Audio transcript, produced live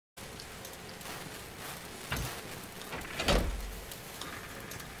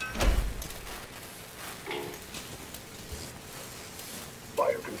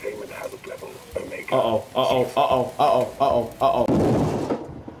Uh-oh, uh-oh, uh-oh, uh-oh, uh-oh, uh-oh.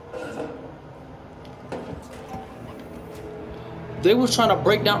 They was trying to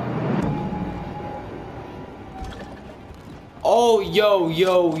break down. Oh, yo,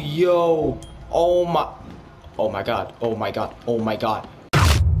 yo, yo. Oh my. Oh my god. Oh my god. Oh my god.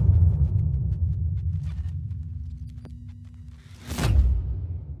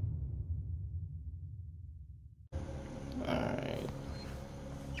 Alright.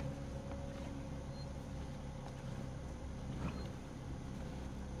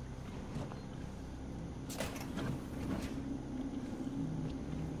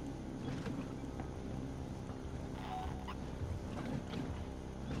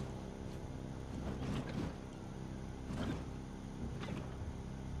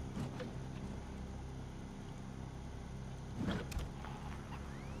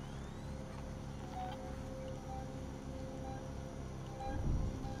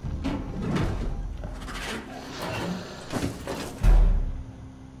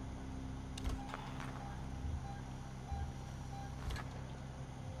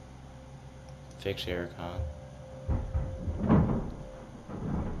 Fix aircon.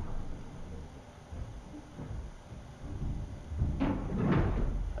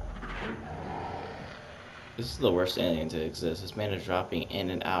 This is the worst alien to exist. This man is dropping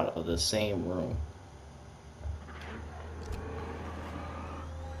in and out of the same room.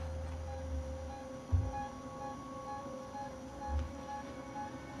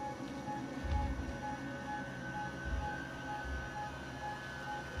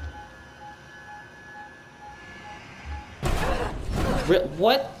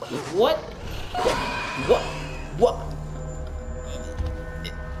 What? What? What? What?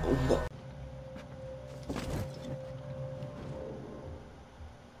 What?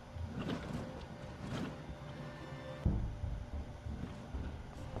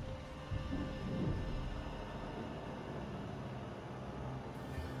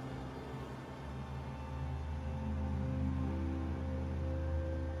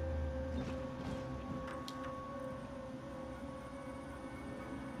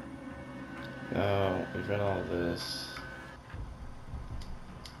 No, we've done all this.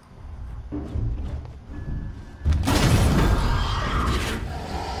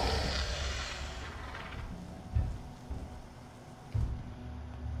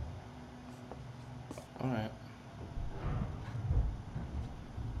 Alright.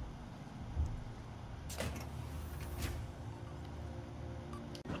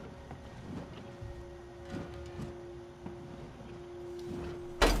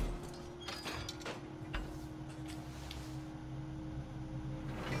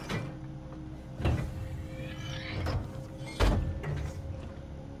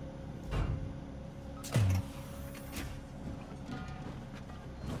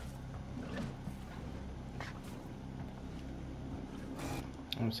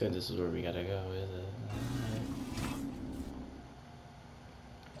 I'm saying this is where we gotta go, is it?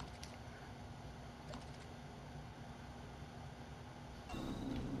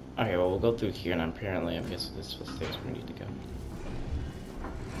 Okay, well, we'll go through here, and apparently, I guess this is the place where we need to go.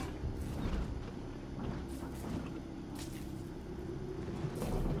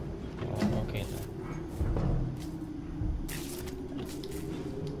 Oh, okay then.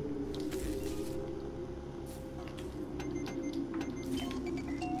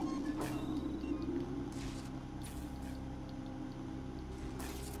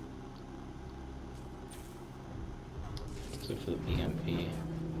 Let's look for the BMP.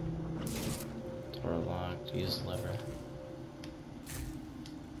 Door locked. Use the lever.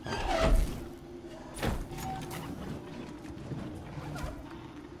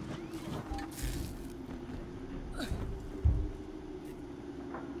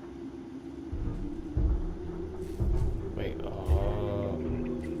 Wait, oh.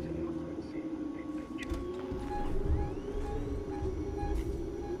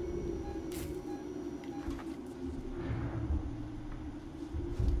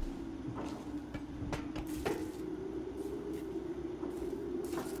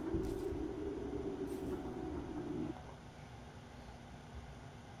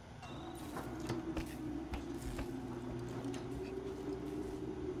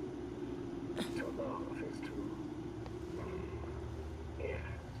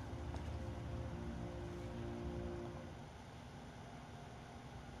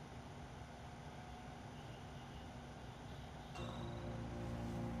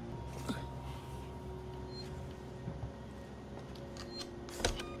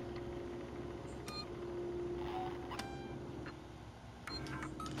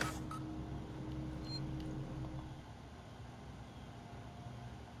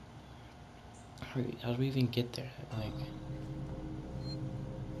 how do we even get there? Like,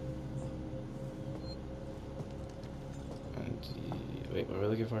 wait, what are we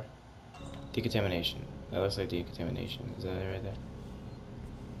looking for? Decontamination. That looks like decontamination. Is that it right there?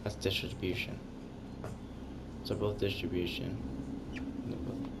 That's distribution. So both distribution.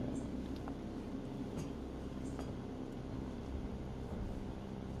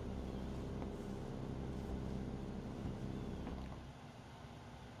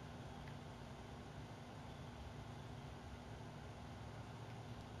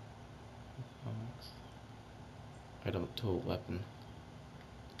 Item tool weapon.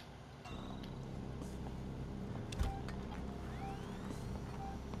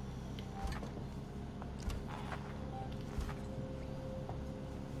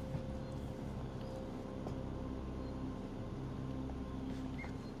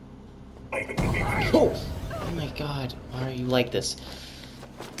 Oh! Oh my god, why are you like this?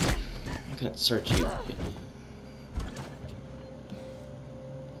 I'm gonna search you.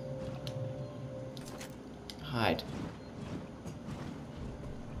 Hide.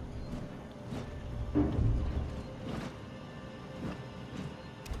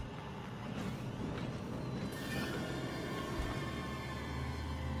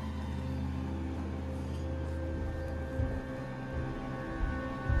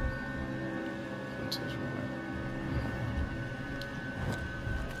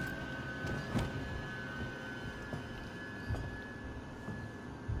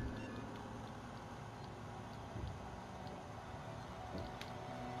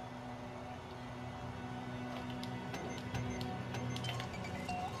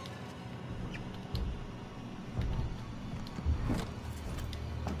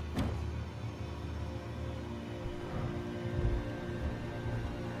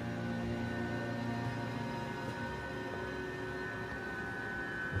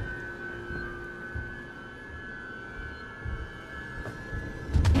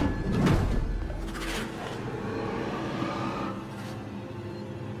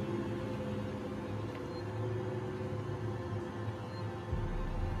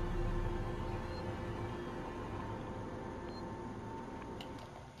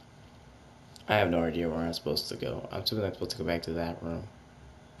 I have no idea where I'm supposed to go. I'm supposed to go back to that room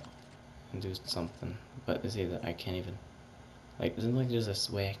and do something. But see that I can't even. Like, isn't like there's this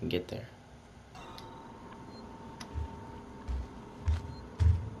way I can get there?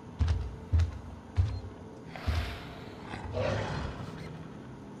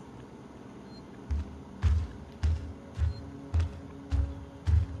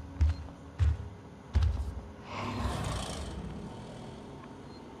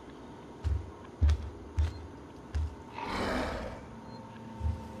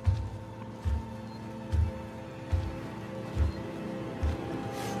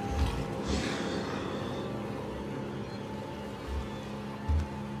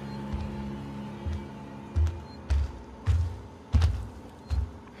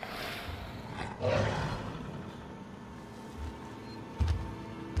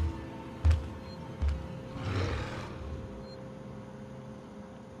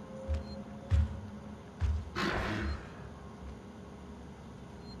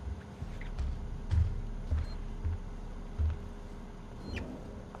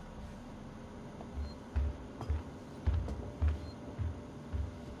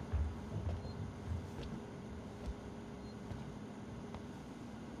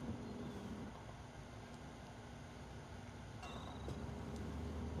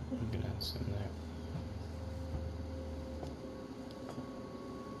 I'm gonna assume that.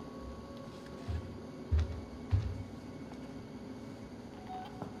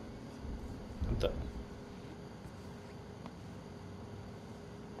 What the?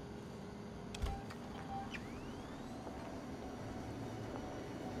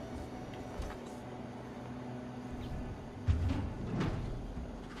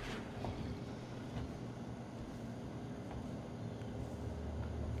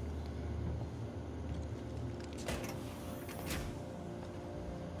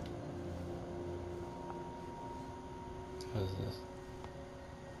 What is this?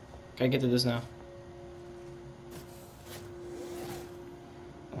 Can I get to this now?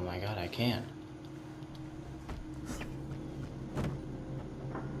 Oh my god, I can.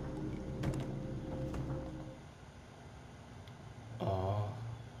 Oh.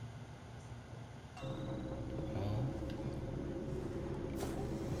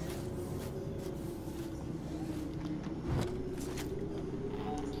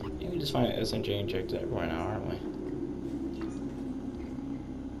 You can just find it SMJ injected everywhere now, aren't we?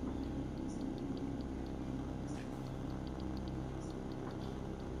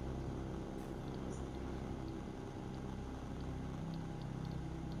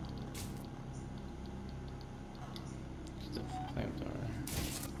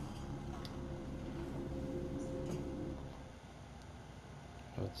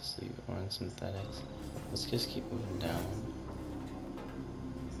 run synthetics. Let's just keep moving down.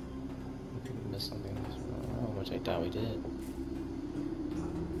 Maybe we missed something in this room, which I thought we did.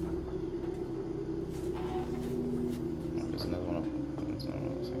 Oh, there's another one of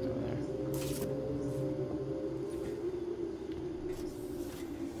those things over there.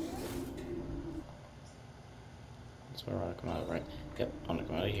 That's where I want to come out of, right? Yep, I want to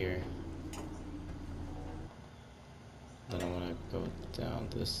come out of here. Then I want to go down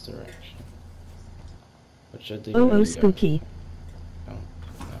this direction. What should they Oh, spooky. Oh,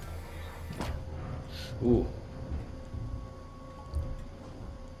 no. Ooh.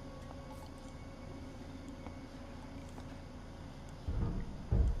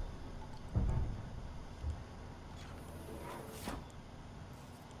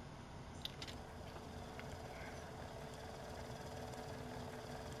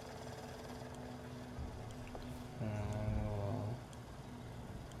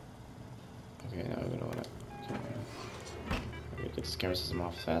 Okay, now we're gonna wanna get this camera system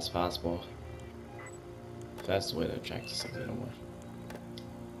off as fast as possible. Fastest way to attract the signal no more.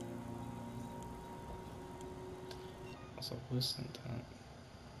 Also, listen to that.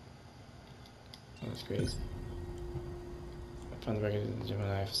 That was crazy. I found the record of the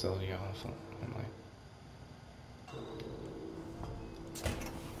Gemini facility off online.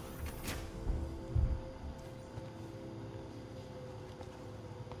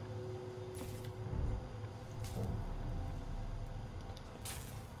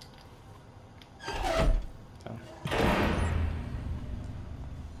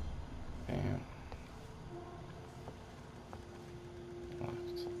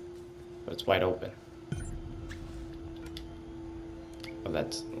 It's wide open. Oh,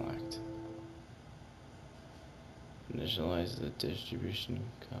 that's locked. Initialize the distribution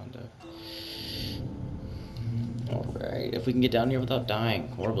conduct. Alright, if we can get down here without dying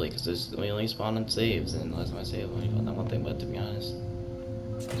horribly, because we only spawn on saves, and last time I saved, I only found that one thing, but to be honest,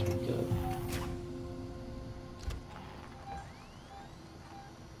 it's pretty good.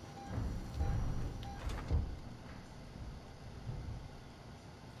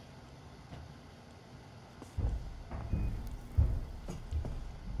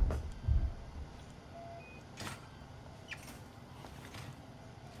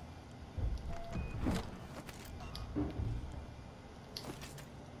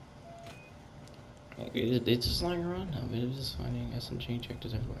 It's just lying around now. We're just finding SMG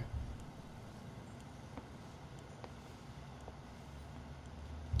injectors everywhere.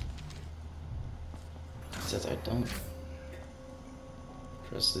 It says I don't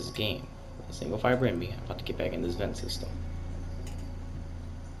trust this game. A single fiber in me. I'm about to get back in this vent system.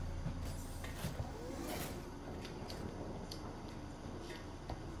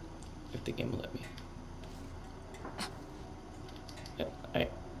 If the game will let me.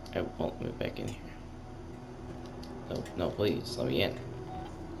 I won't move back in here. No, no, please, let me in.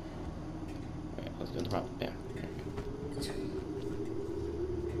 Alright, let's go to the prop. Bam.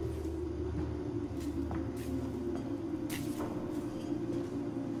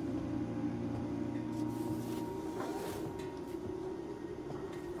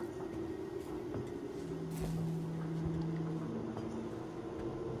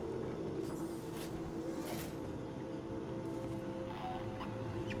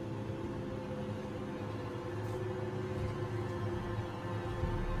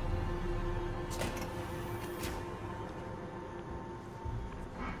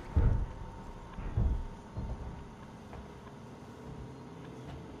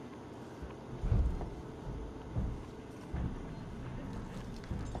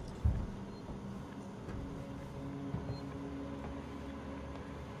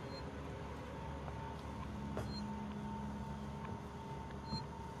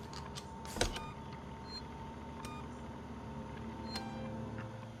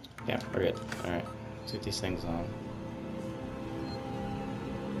 Yeah, we're good. Alright, let's get these things on.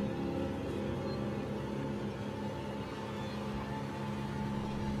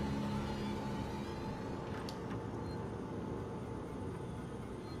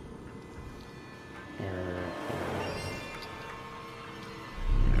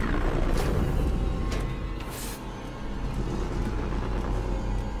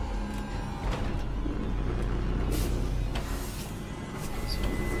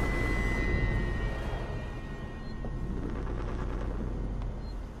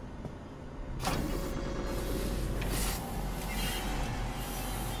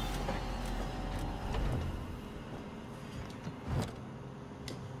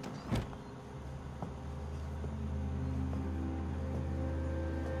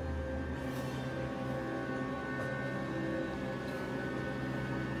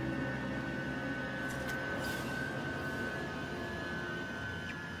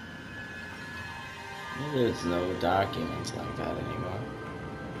 There's no documents like that anymore.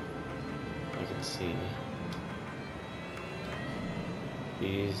 I can see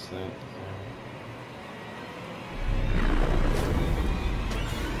these like.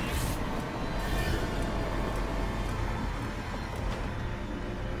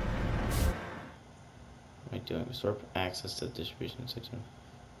 What am I doing? Restore access to the distribution section.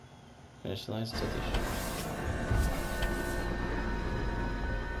 Initialize the distribution.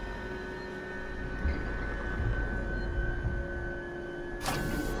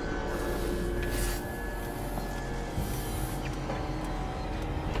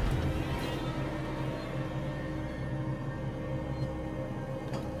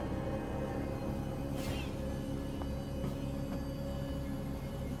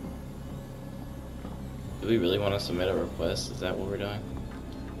 Do we really want to submit a request? Is that what we're doing?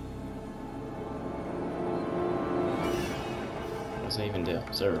 What does that even do?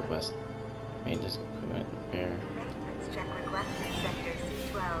 Server request. Maintenance equipment repair. Maintenance check request in sector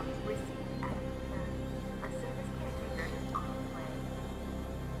C12 received at a service caretaker is on the way.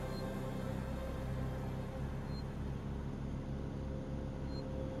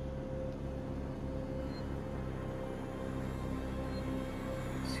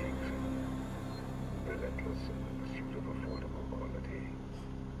 Relentless in the pursuit of affordable quality.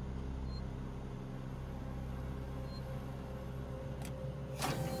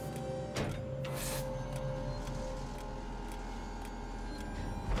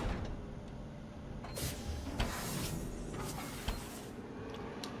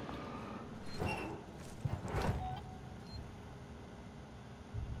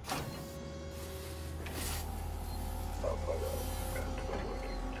 Buffalo and the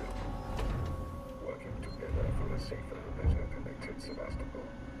working job. Working together for a safer, better connected Sevastopol.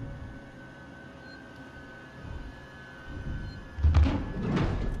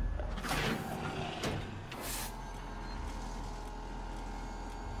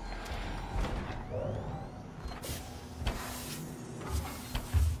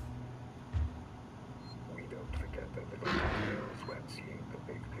 We don't forget the little details when seeing the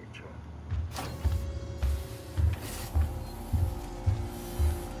big picture.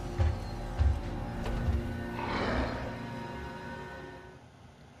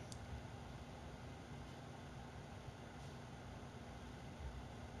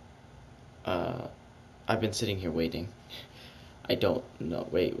 I've been sitting here waiting. I don't know.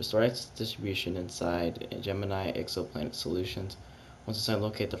 Wait, restore access distribution inside Gemini Exoplanet Solutions. Once inside,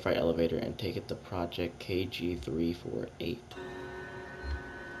 locate the freight elevator and take it to project KG348.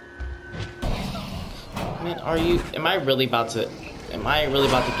 Man, am I really about to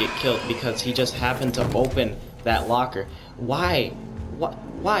get killed because he just happened to open that locker? Why?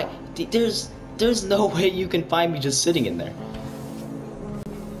 Why? There's no way you can find me just sitting in there.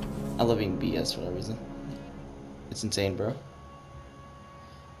 I love being BS for that reason. It's insane, bro.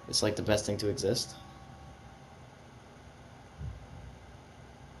 It's like the best thing to exist.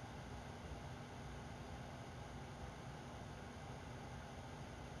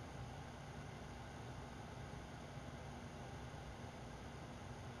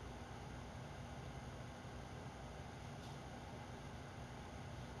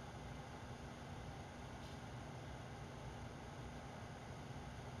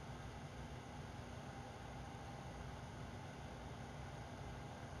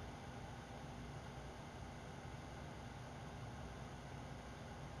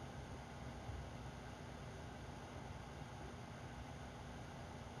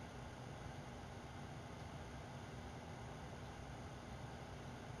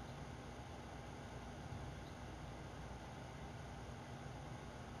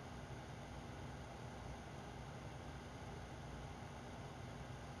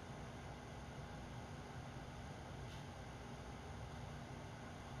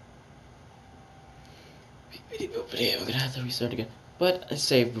 I'm gonna have to restart again. But I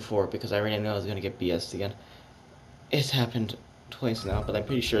saved before because I already know I was gonna get BS'd again. It's happened twice now, but I'm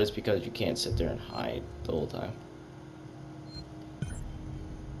pretty sure it's because you can't sit there and hide the whole time.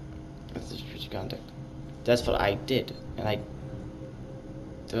 That's the future contact. That's what I did, and I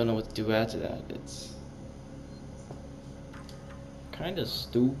don't know what to do after that. It's kind of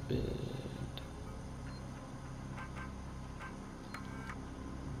stupid.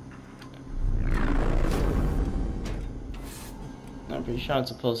 I'm pretty sure I'm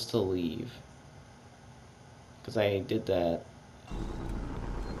supposed to leave. Because I did that.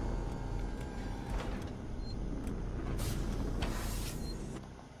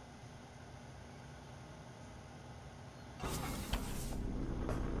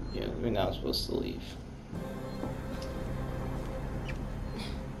 Yeah, we're now supposed to leave.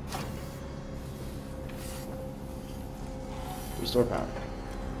 Restore power.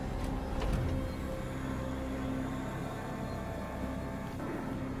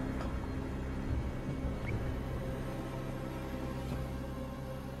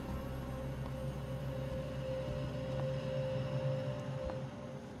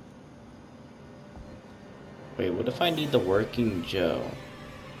 Wait, what if I need the working Joe?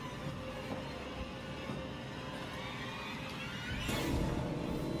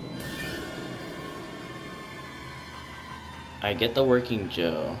 I get the working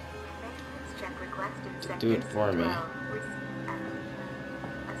Joe. Maintenance check requested. To Sector do it for me. C12. Receive active.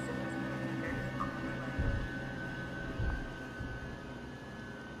 A service caretaker is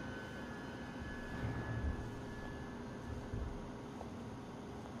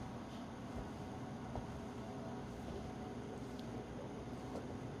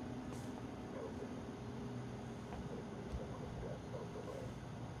on the way.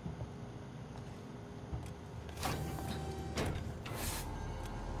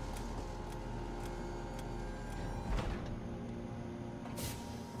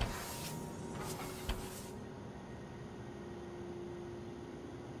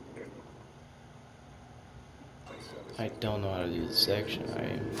 I don't know how to do this section.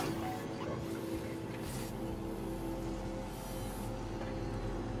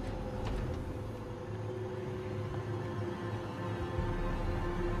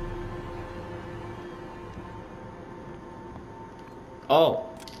 Oh!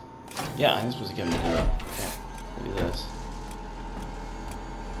 Yeah, I'm supposed to get him to do it. Okay, look at this.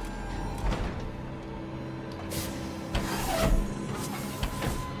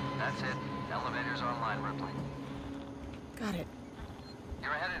 That's it. Elevator's online, Ripley. Got it.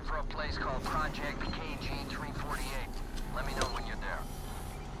 You're headed for a place called Project KG-348. Let me know when you're there.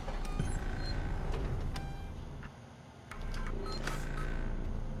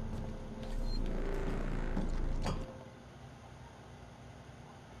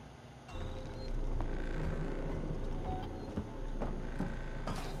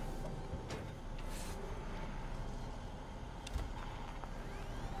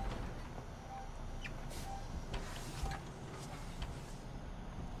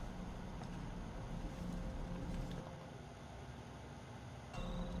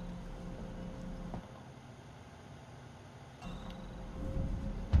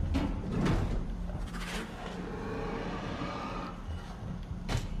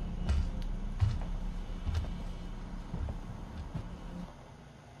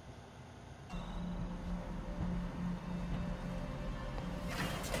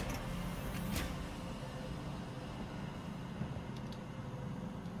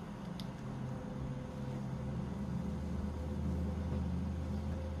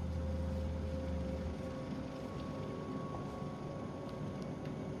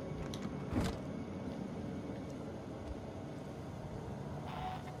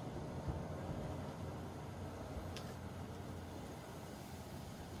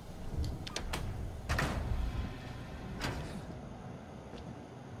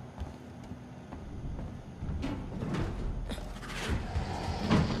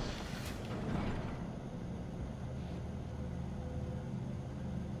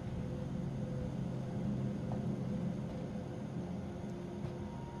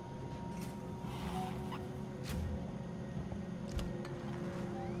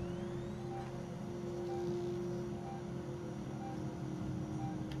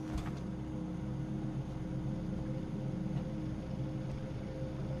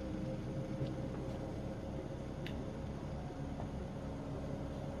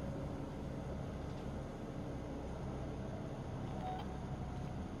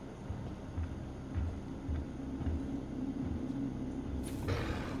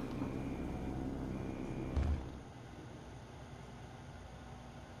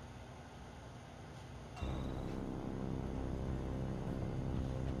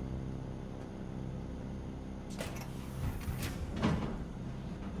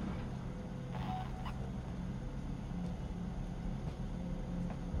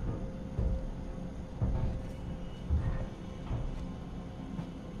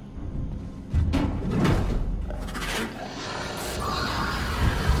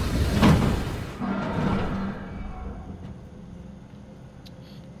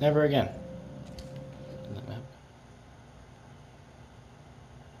 Never again. That map.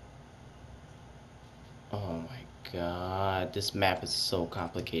 Oh my god, this map is so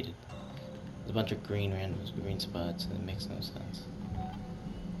complicated. There's a bunch of green randoms, green spots, and it makes no sense.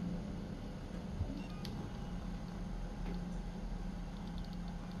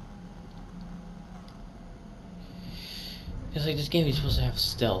 It's like this game is supposed to have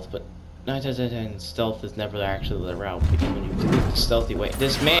stealth, but 9 times out of 10, stealth is never actually the route, because when you do it the stealthy way,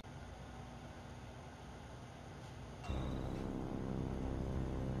 this man.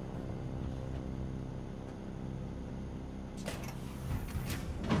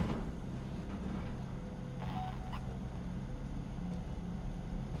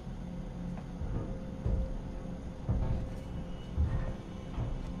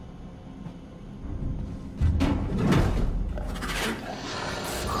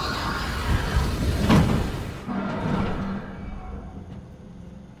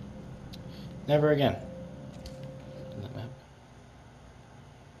 Never again.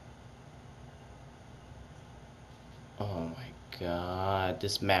 Oh my god,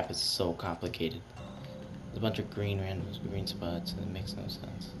 this map is so complicated. There's a bunch of random green spots, and it makes no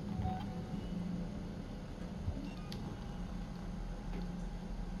sense.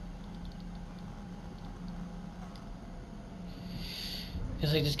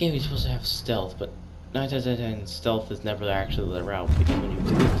 It's like this game is supposed to have stealth, but 9 times out of 10, stealth is never actually the route, because when you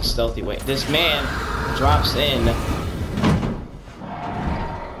do it the stealthy way, this man drops in,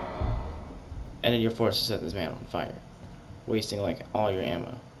 and then you're forced to set this man on fire, wasting like all your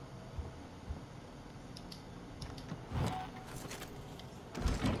ammo.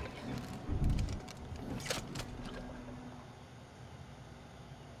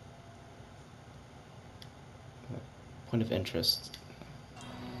 Point of interest.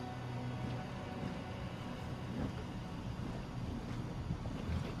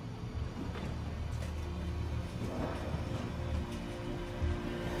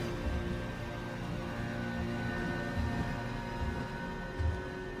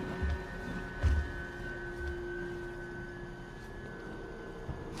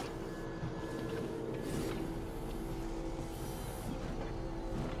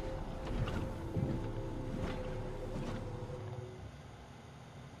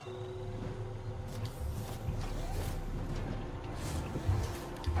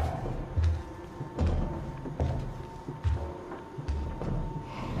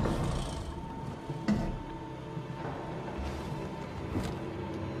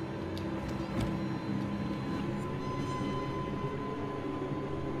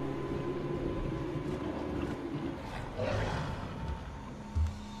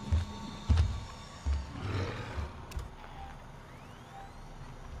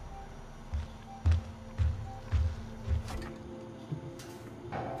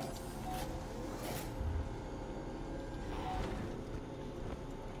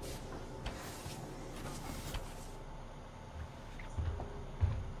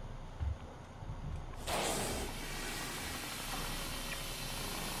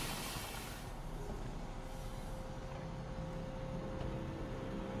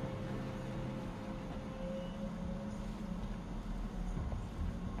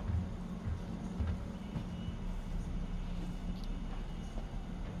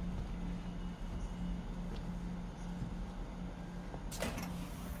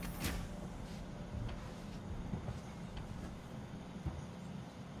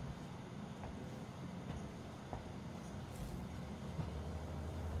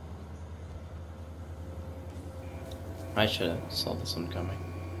 I should have saw this one coming.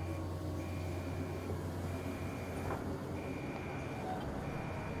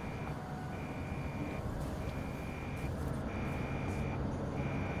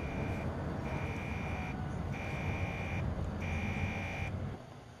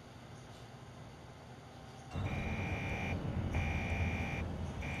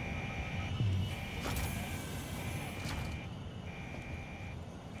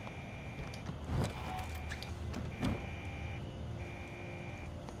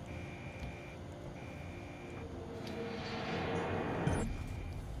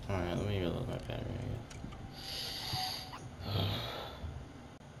 Alright, let me reload my battery again.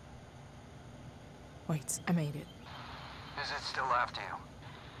 Wait, I made it. Is it still after you?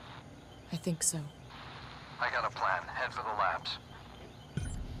 I think so. I got a plan. Head for the labs.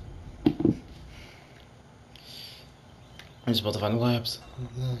 I'm just about to find the labs.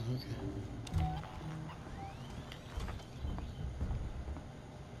 Okay.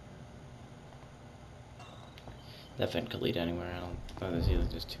 That vent could lead anywhere. I don't know. There's either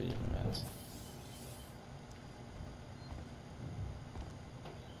just two different vents.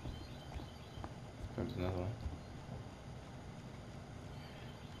 There's another one.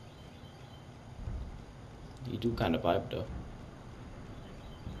 You do kind of vibe though.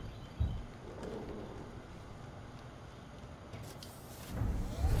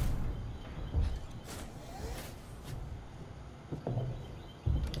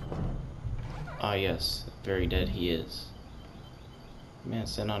 Ah yes, very dead he is. Man,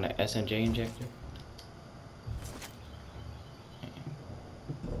 sitting on an SNJ injector.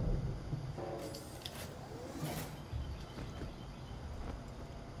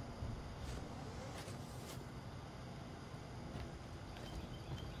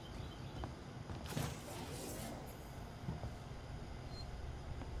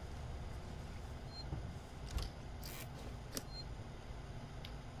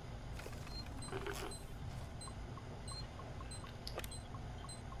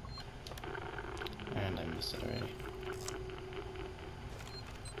 And I missed it already.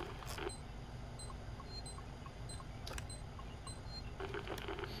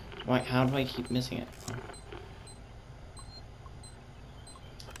 Why? How do I keep missing it?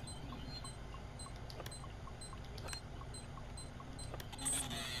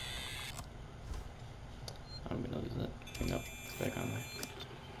 I'm gonna lose it. Nope, it's back on there.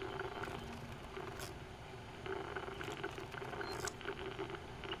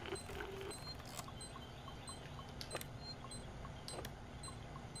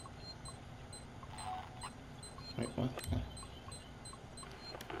 Wait, what?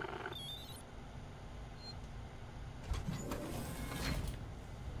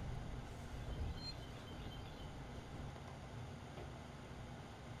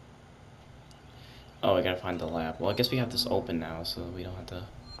 Oh, I gotta find the lab. Well, I guess we have this open now, so we don't have to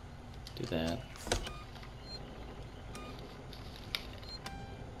do that.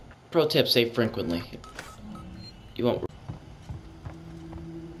 Pro tip, save frequently. You won't...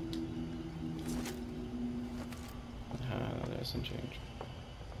 there's some change.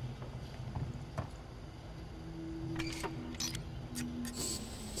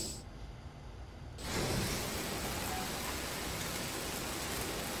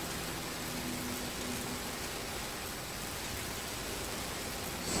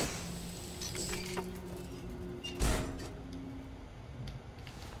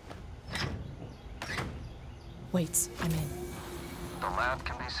 Wait, I'm in. The lab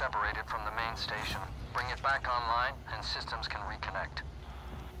can be separated from the main station. Bring it back online, and systems can reconnect.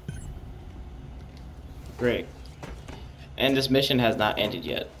 Great. And this mission has not ended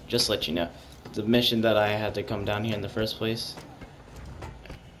yet. Just to let you know. The mission that I had to come down here in the first place.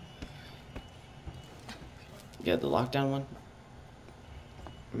 Yeah, the lockdown one.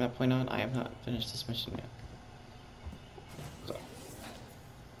 From that point on, I have not finished this mission yet. So.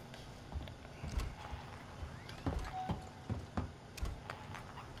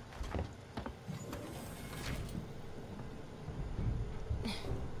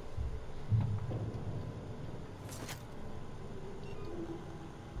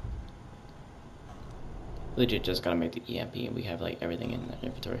 Legit just gotta make the EMP and we have like everything in the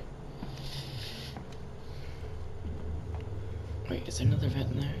inventory. Wait, is there another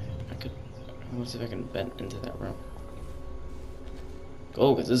vent in there? Let's see if I can vent into that room.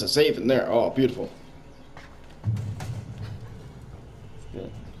 Oh, because there's a safe in there. Oh, beautiful.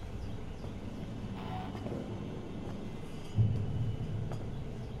 Good.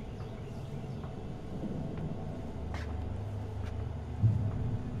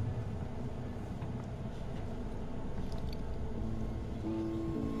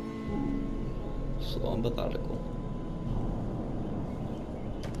 Slow and methodical.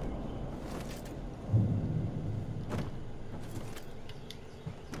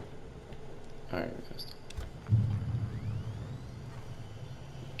 Alright, guys.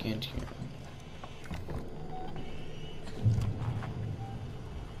 Can't hear.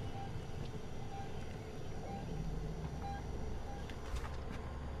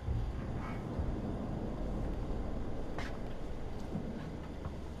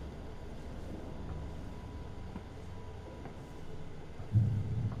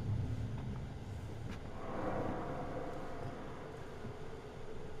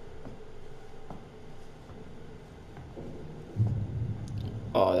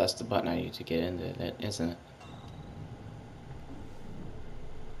 Oh, that's the button I need to get into that, isn't it?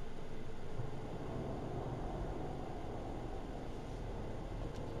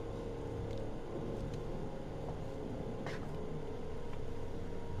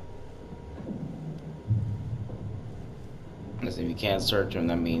 Because if you can't search them,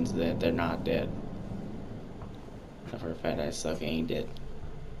 that means that they're not dead. And for a fact, that sucker ain't dead.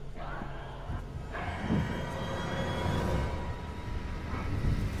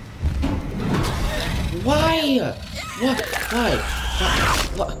 Why? What? Why?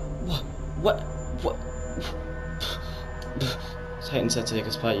 What? Titan said to take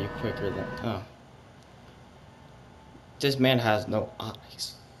a spot you quicker than... Oh. This man has no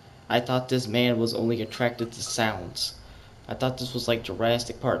eyes. I thought this man was only attracted to sounds. I thought this was like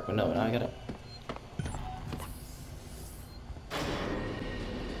Jurassic Park, but no, now I gotta...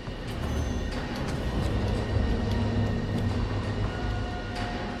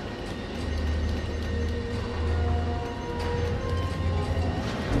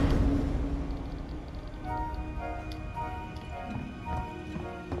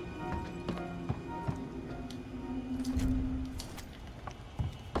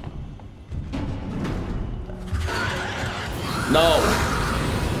 No.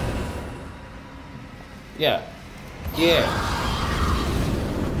 Yeah. Yeah.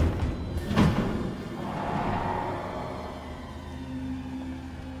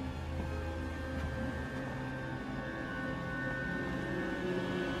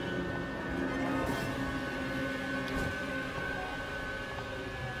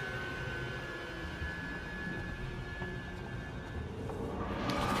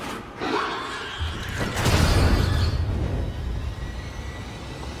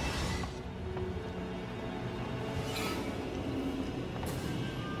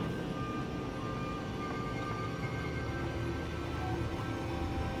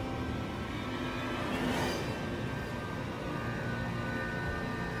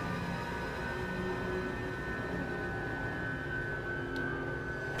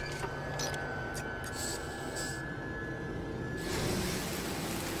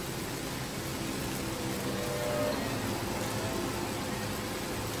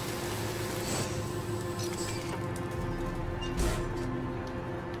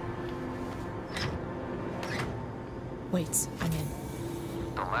 Wait, I'm in.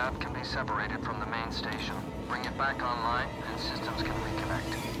 The lab can be separated from the main station. Bring it back online, and systems can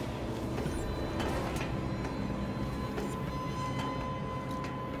reconnect.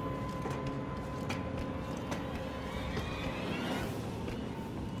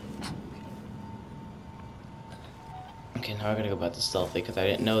 Okay, now I gotta go back to stealthy because I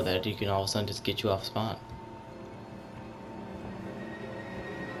didn't know that you can all of a sudden just get you off spawn.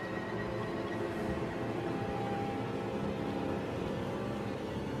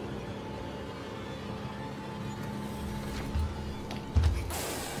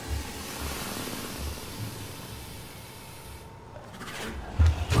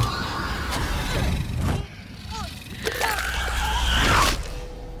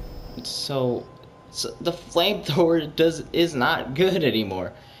 So the flamethrower is not good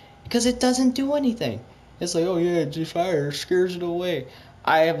anymore because it doesn't do anything. It's like, oh yeah, just fire scares it away.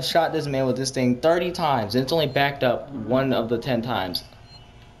 I have shot this man with this thing 30 times and it's only backed up one of the 10 times.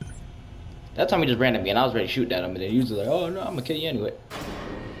 That time he just ran at me and I was ready to shoot at him, and then he was like, oh no, I'm gonna kill you anyway.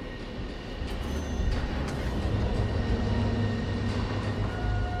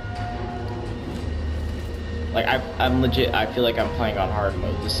 Like I'm legit. I feel like I'm playing on hard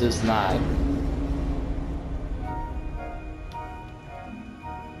mode. This is not.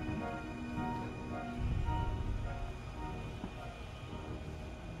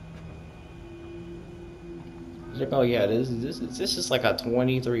 It's like, oh yeah, this is like a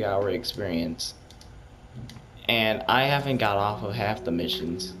 23-hour experience, and I haven't got off of half the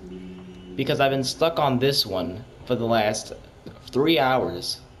missions because I've been stuck on this one for the last 3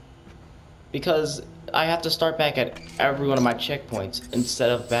 hours. Because I have to start back at every one of my checkpoints instead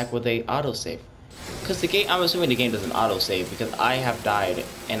of back with a autosave. Because the game, I'm assuming the game doesn't autosave because I have died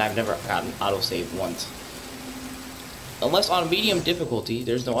and I've never gotten autosave once. Unless on medium difficulty,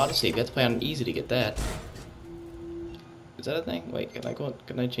 there's no autosave. You have to play on easy to get that. Is that a thing? Wait,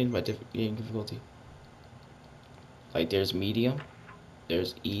 can I change my game difficulty? Like there's medium,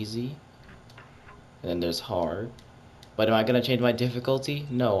 there's easy, and then there's hard. But am I gonna change my difficulty?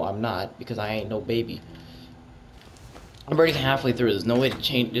 No, I'm not, because I ain't no baby. I'm already halfway through. There's no way to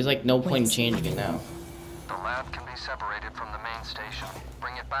change. There's like no point in changing it now. The lab can be separated from the main station.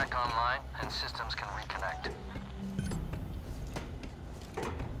 Bring it back online, and systems can reconnect.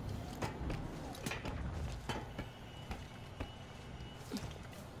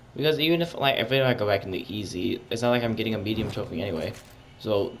 Because even if I go back into easy, it's not like I'm getting a medium trophy anyway.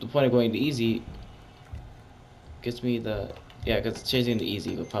 So the point of going to easy gets me the, yeah, because changing to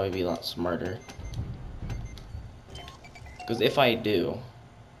easy would probably be a lot smarter. Because if I do,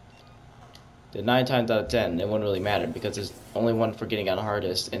 then 9 times out of 10 it wouldn't really matter because there's only one for getting on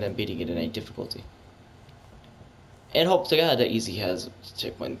hardest and then beating it in a difficulty. And hope to God that easy has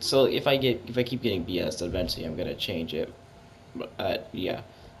checkpoints. So if I keep getting BS, eventually I'm gonna change it. But yeah,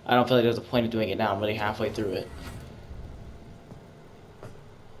 I don't feel like there's a point of doing it now. I'm already halfway through it.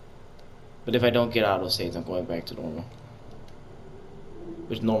 But if I don't get auto saves, I'm going back to normal.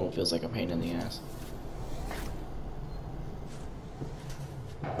 Which normal feels like a pain in the ass.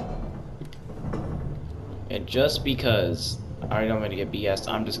 And just because I already know I'm gonna get BS,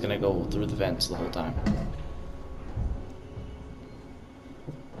 I'm just gonna go through the vents the whole time.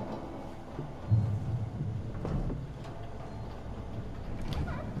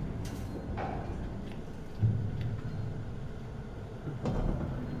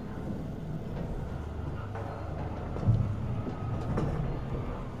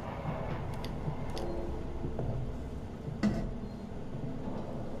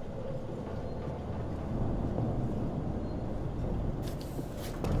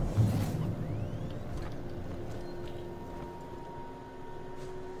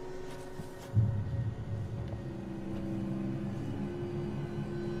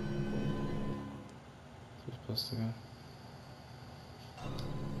 supposed to go?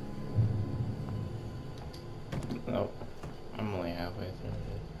 Nope. I'm only halfway through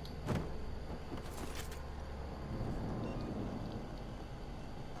it.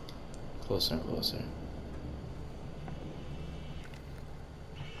 Closer and closer.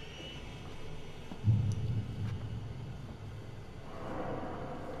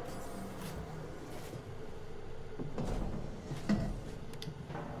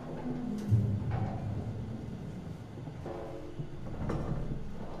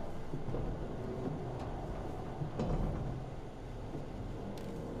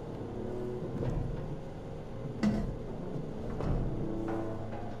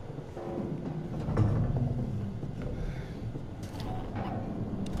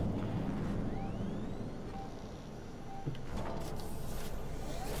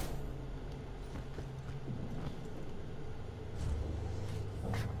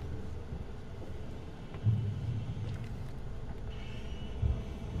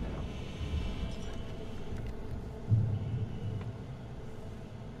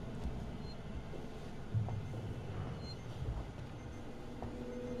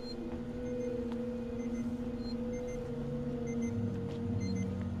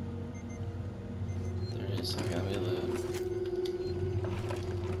 Okay, let me loot.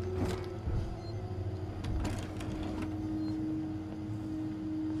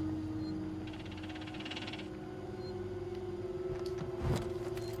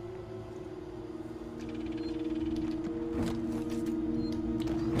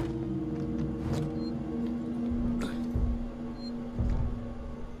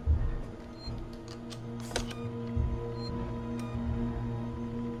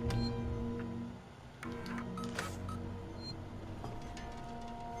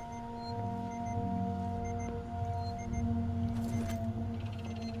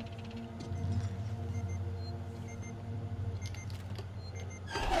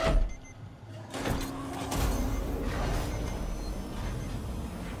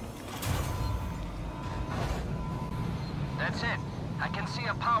 That's it. I can see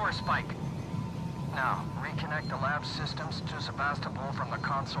a power spike. Now, reconnect the lab systems to Sebastopol from the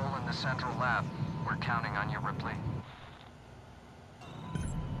console in the central lab. We're counting on you, Ripley.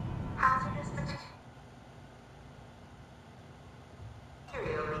 Hazardous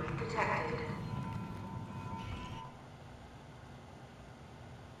material leak detected.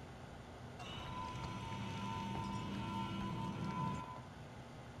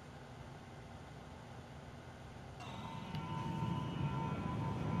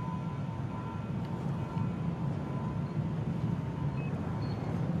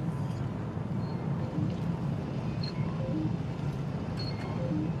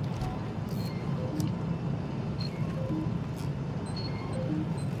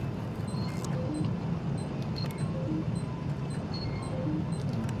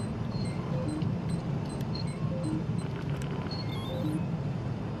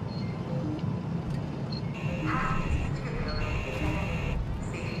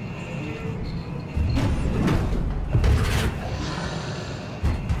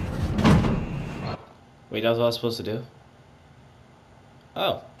 Wait, that's what I was supposed to do?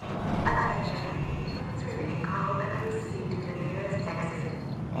 Oh.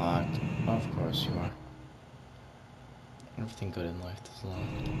 Locked. Of course you are. Everything good in life is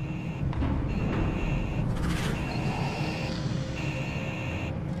locked.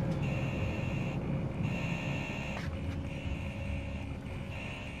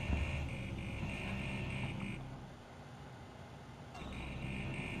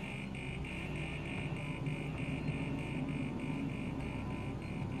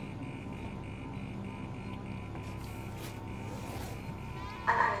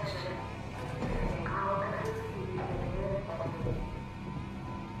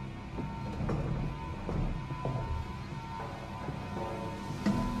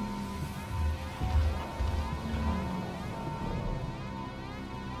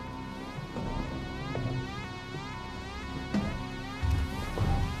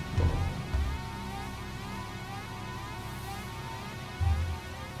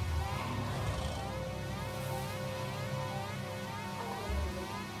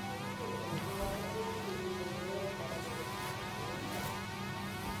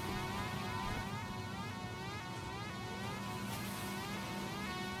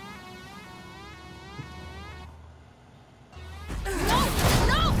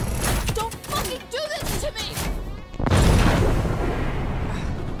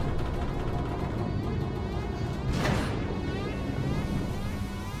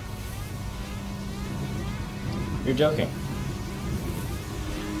 You're joking.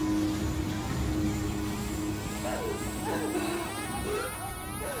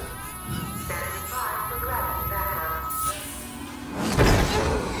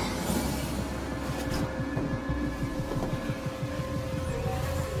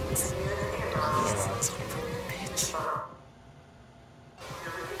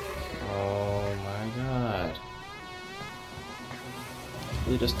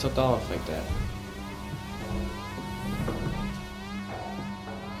 He just took off like that.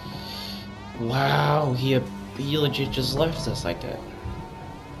 Wow, he legit just left us like that.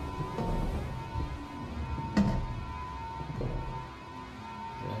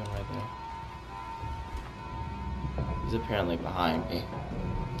 Right there. He's apparently behind me.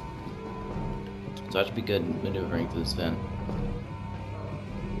 So I should be good maneuvering through this vent.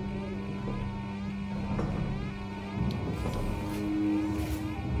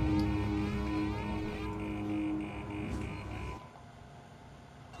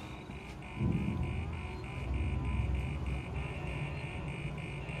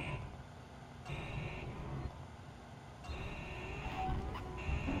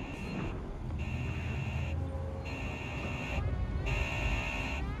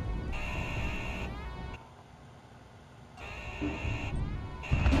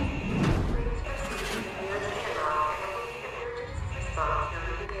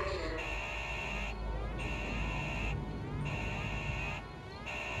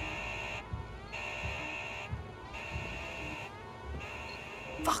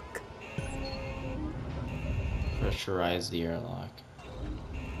 Fuck. Pressurize the airlock.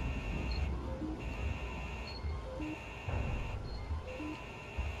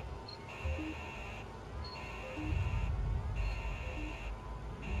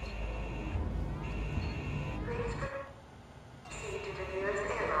 Proceed to the nearest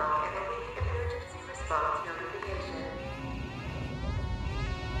airlock and await emergency response notification.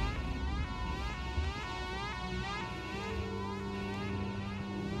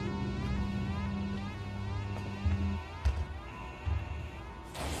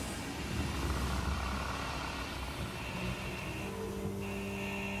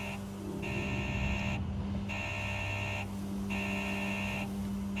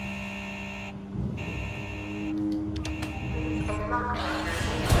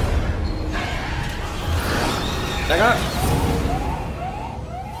 That got?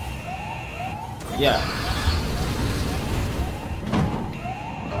 Yeah.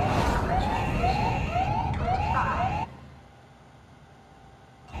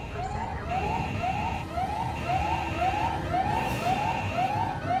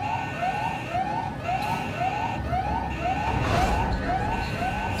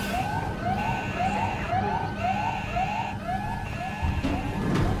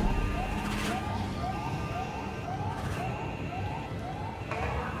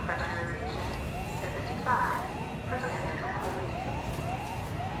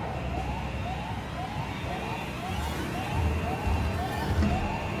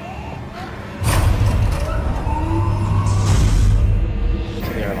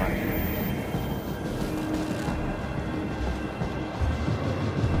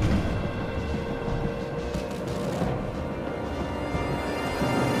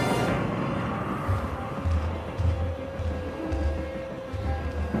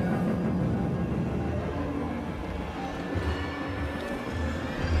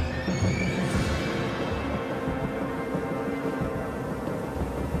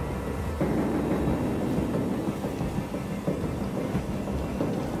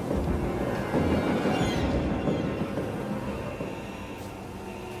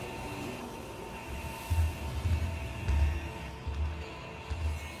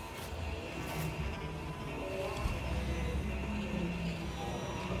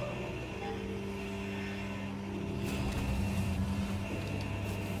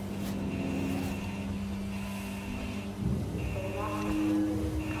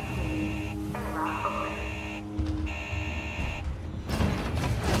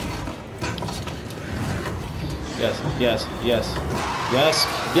 Yes, yes, yes, yes,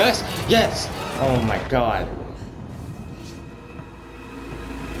 yes, yes! Oh my god.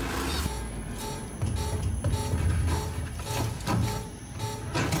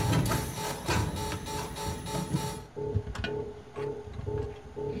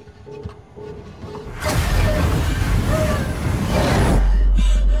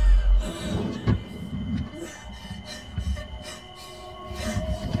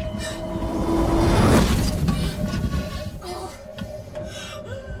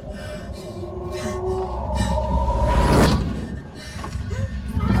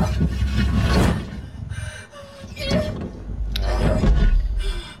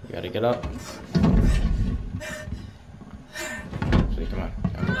 Get up. See, come on.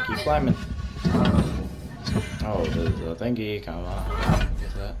 Keep climbing. Oh, there's a thingy. Come on.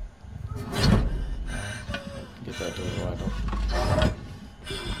 Get that. Get that door wide open.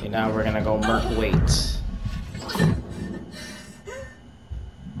 And now we're gonna go merc weights.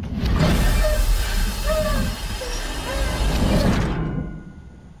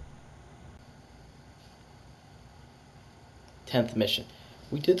 10th mission.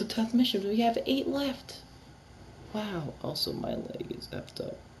 We did the 10th mission. We have 8 left. Wow. Also, my leg is effed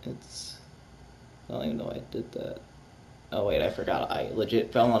up. I don't even know I did that. Oh wait, I forgot. I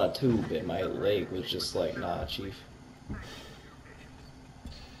legit fell on a tube and my leg was just like, nah, chief.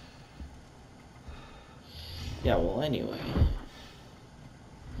 Yeah, well, anyway.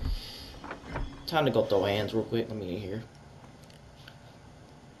 Time to go throw hands real quick. Let me get here.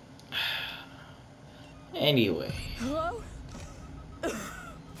 Anyway. Hello?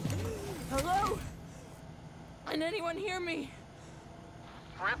 Hello? Can anyone hear me?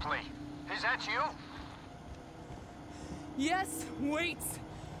 Ripley, is that you? Yes, wait.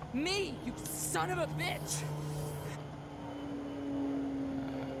 Me, you son of a bitch.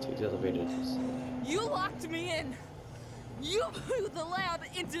 Take the elevator. You locked me in. You blew the lab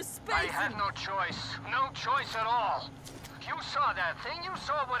into space. I had no choice. No choice at all. You saw that thing. You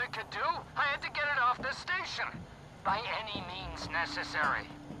saw what it could do. I had to get it off the station. By any means necessary.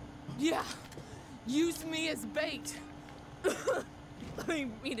 Yeah. Use me as bait. Leave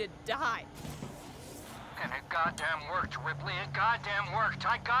me to die. And it goddamn worked, Ripley. It goddamn worked.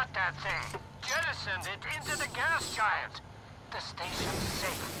 I got that thing. Jettisoned it into the gas giant. The station's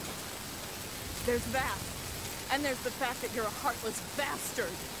safe. There's that. And there's the fact that you're a heartless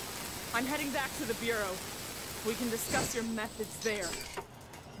bastard. I'm heading back to the Bureau. We can discuss your methods there.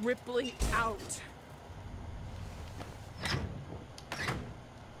 Ripley out.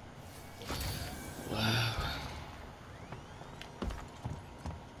 Wow.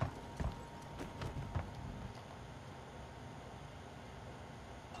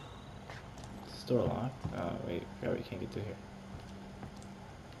 Is the door locked? Oh, wait. Yeah, we can't get through here.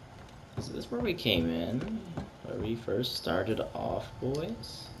 Is this where we came in? Where we first started off,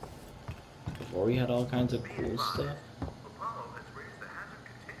 boys? Before we had all kinds of cool stuff?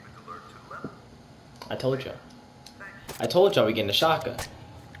 I told y'all. I told y'all we getting a shotgun.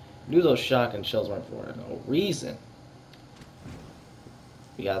 Knew those shotgun shells weren't for no reason.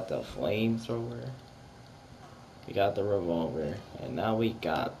 We got the flamethrower. We got the revolver. And now we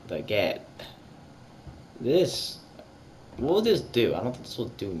got the gat. This... what will this do? I don't think this will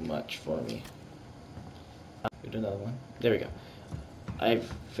do much for me. We do another one. There we go. I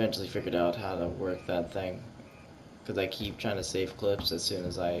eventually figured out how to work that thing. Because I keep trying to save clips as soon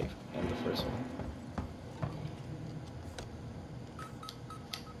as I end the first one.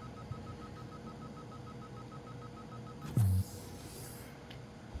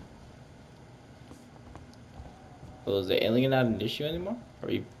 Well, is the alien not an issue anymore? Or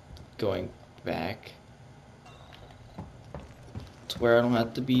are you going back to where I don't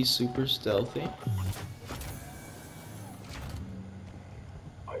have to be super stealthy?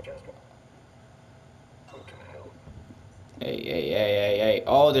 Hey.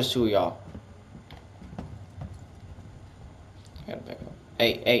 Oh, there's 2 of y'all. I gotta back up.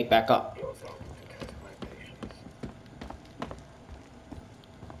 Hey, back up.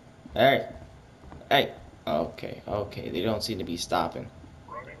 Hey. Okay. They don't seem to be stopping.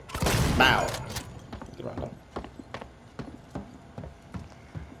 Bow. Get around them.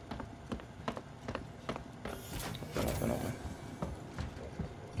 Open.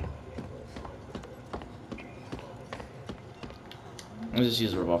 I'll just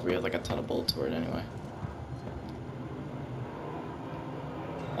use a revolver. We have like a ton of bullets for it anyway.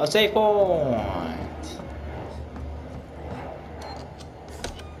 A safe point!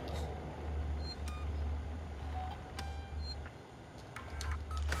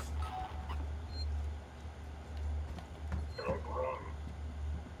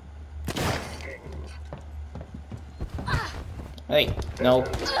 Hey, no.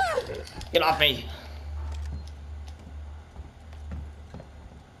 Get off me!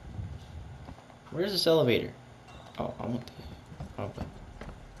 Where's this elevator? Oh, I want the... okay.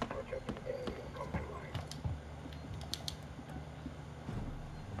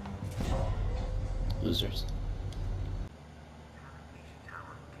 Losers.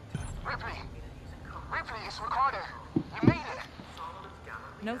 Ripley, it's Ricardo. You made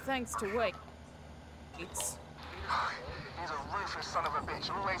it. No thanks to Wade. It's... He's a ruthless son of a bitch,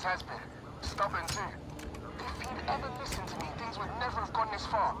 always has been. Stubborn too. If he'd ever listened to me, things would never have gone this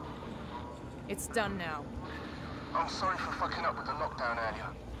far. It's done now. I'm sorry for fucking up with the lockdown earlier.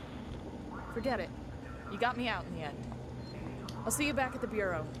 Forget it. You got me out in the end. I'll see you back at the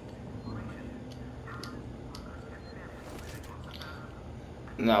Bureau.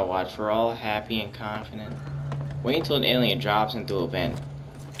 Now watch, we're all happy and confident. Wait until an alien drops into a vent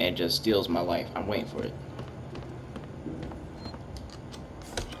and just steals my life. I'm waiting for it.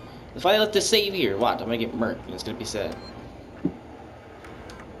 If I let this save here, watch, I'm gonna get murked and it's gonna be sad.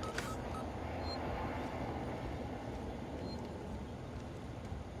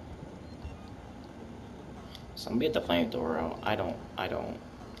 Somebody get the flamethrower out. I don't. I'm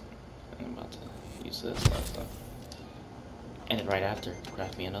about to use this stuff. And then right after,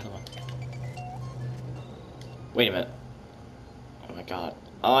 craft me another one. Wait a minute. Oh my god.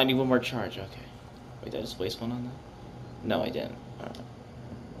 Oh, I need one more charge. Okay. Wait, did I just waste one on that? No, I didn't. Alright.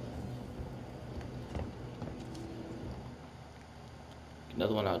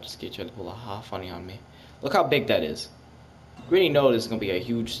 Another one out just get you to pull a hot funny on me. Look how big that is. We already know this is gonna be a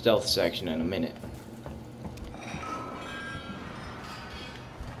huge stealth section in a minute.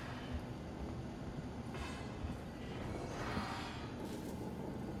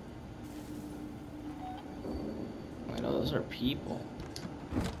 I know those are people.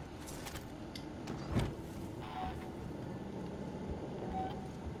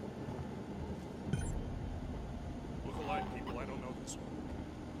 Look alike, people. I don't know this one.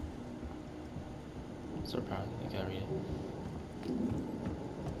 So proud. I gotta read it.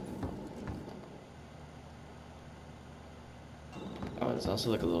 Oh, it's also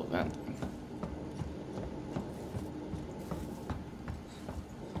like a little vent.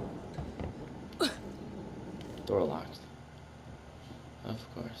 Door locked.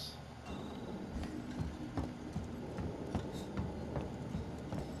 Of course.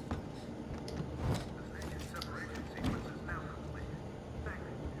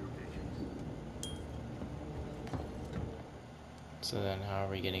 So then how are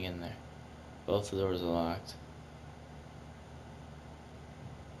we getting in there? Both the doors are locked.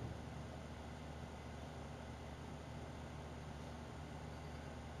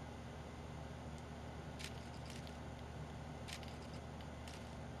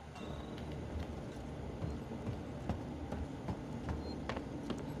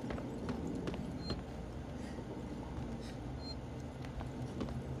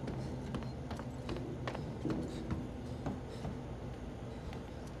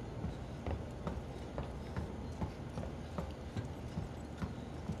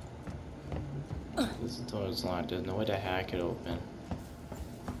 This door is locked. There's no way to hack it open.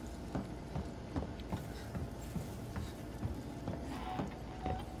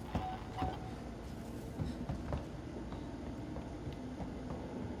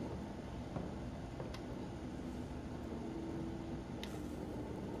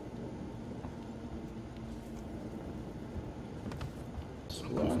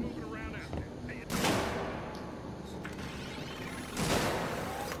 Someone's moving around out there. Pay attention.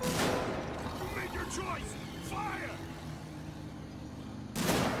 You made your choice. Fire!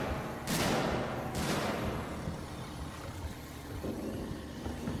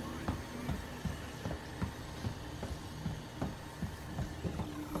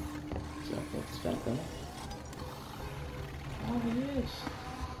 So let's back them. Oh, it is.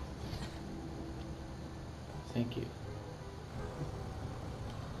 Thank you.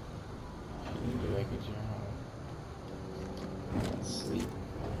 I need to wake at your home. Sleep.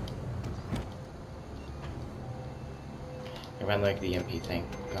 I ran like the EMP, thank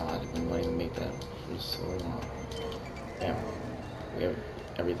God. I've been wanting to make that for so long. Damn. We have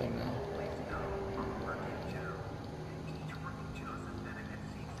everything now.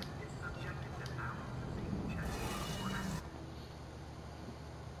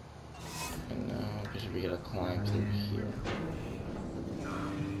 And now, because we gotta climb through here.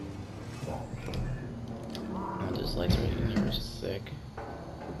 Oh, there's lights right in here, sick.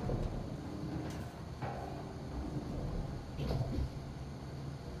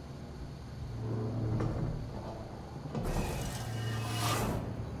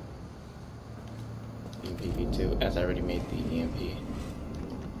 EMP-V2, as I already made the EMP,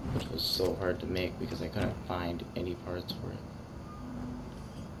 which was so hard to make because I couldn't find any parts for it.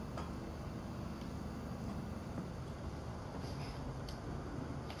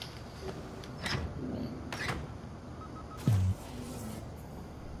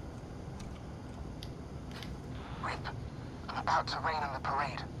 Rip, I'm about to rain on the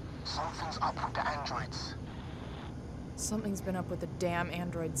parade. Something's up with the androids. Something's been up with the damn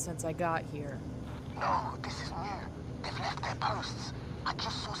androids since I got here. No, this is new. They've left their posts. I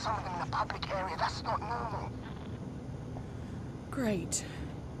just saw some of them in a public area. That's not normal. Great.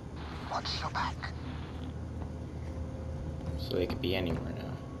 Watch your back. So they could be anywhere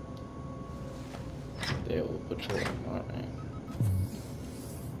now. They will patrol, alright.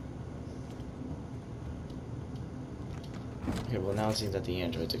 Okay, well now it seems that the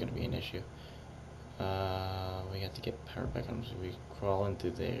androids are gonna be an issue. We have to get power back on, so we crawl into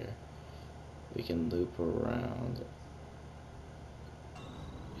there. We can loop around.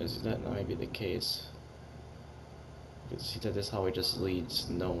 Is that might be the case? You can see that this hallway just leads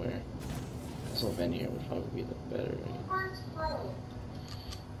nowhere. This whole vent here would probably be the better.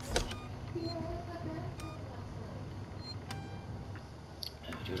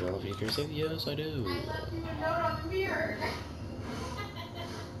 Do you love your cursive? Yes, I do. I left you a note on the mirror.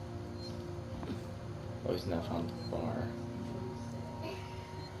 Oh, he's not found the bar.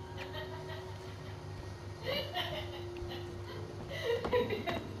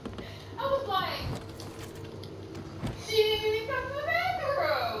 I was like, she didn't even come to the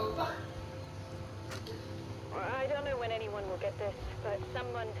bathroom. I don't know when anyone will get this, but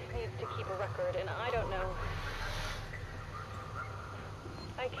someone needs to keep a record, and I don't know.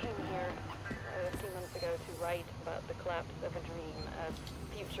 I came here a few months ago to write about the collapse of a dream,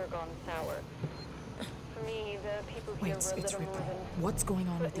 a future gone sour. For me, the people here Wait, were a it's little more Ripley. than What's going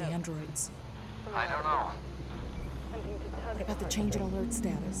on with the footnotes. androids? I don't know. Something to tug What at about the heart. change in alert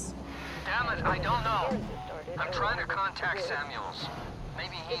status? Damn it, I don't know. Started, I'm or trying to whatever contact it is. Samuels.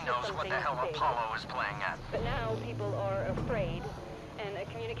 Maybe he This is knows what the hell something big. Apollo is playing at. But now people are afraid, and a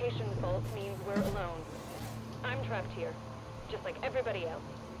communication fault means we're alone. I'm trapped here, just like everybody else.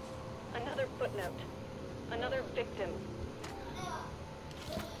 Another footnote. Another victim.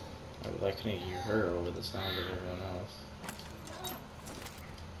 I can hear her over the sound of everyone else.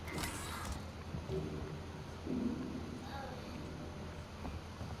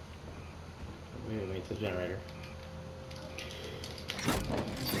 Wait, the generator.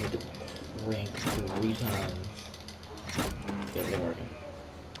 Rank 3 times. Yeah, it's working.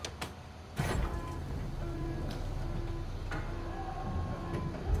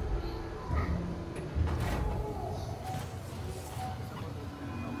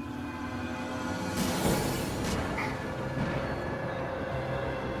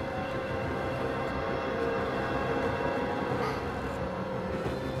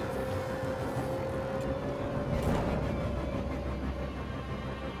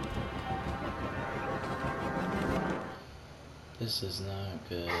 This is not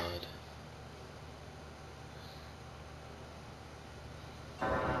good.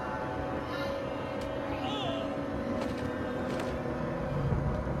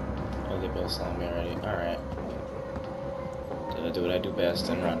 Oh, they both saw me already. Alright. Did I do what I do best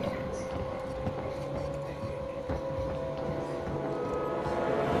and run?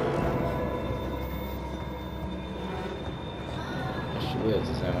 Issue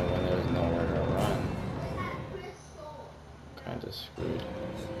is that when there's nowhere to run, kind of screwed.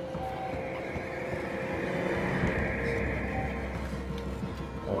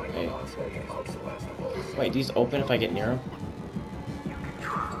 Okay. Wait, these open if I get near them?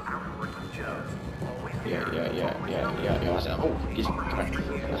 Yeah, watch out. Oh, come on.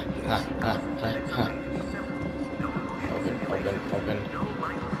 Open.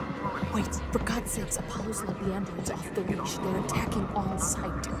 Wait, for God's sakes, Apollo's let the androids off the leash. They're attacking on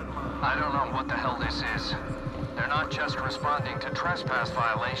sight. I don't know what the hell this is. They're not just responding to trespass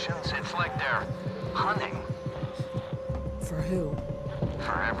violations, it's like they're hunting For who?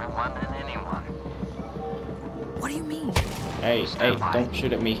 for everyone and anyone. What do you mean? Hey, don't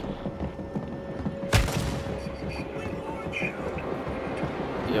shoot at me.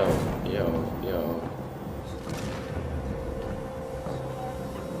 Yo.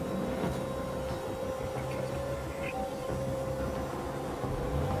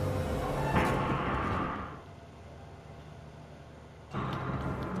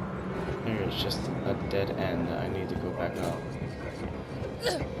 Here's just a dead end. I need to go back out.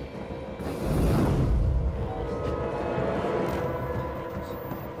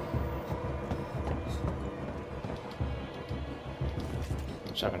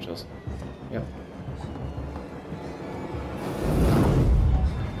 Shotgun shells. Yep.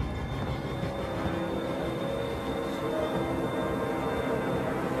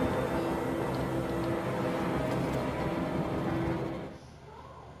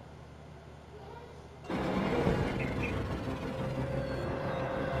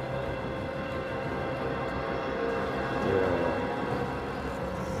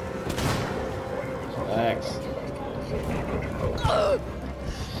 Relax.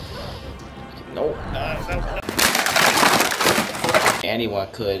 Nope. Anyone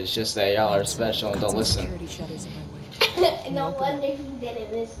could. It's just that y'all are special and don't listen. Security shutters in my way. No wonder he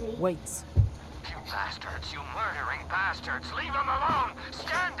didn't miss me. Wait. You bastards, you murdering bastards, leave them alone!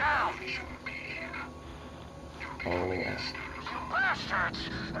 Stand down! Oh. You bastards!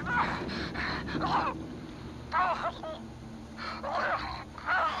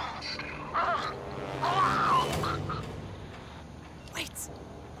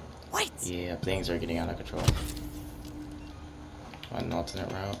 Wait. Yeah, things are getting out of control. Find an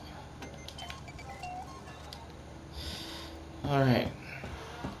alternate route. Alright.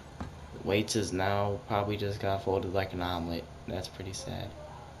 Waits is now probably just got folded like an omelet. That's pretty sad.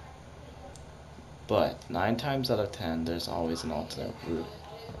 But 9 times out of 10, there's always an alternate route.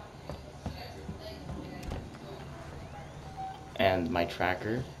 and my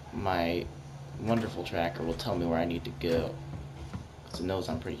tracker, my wonderful tracker, will tell me where I need to go. Because it knows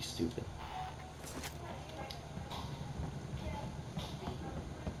I'm pretty stupid.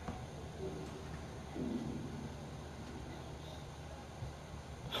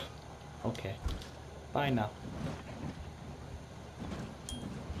 Okay. Bye now.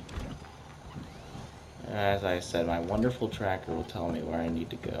 As I said, my wonderful tracker will tell me where I need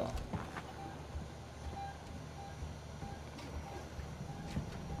to go.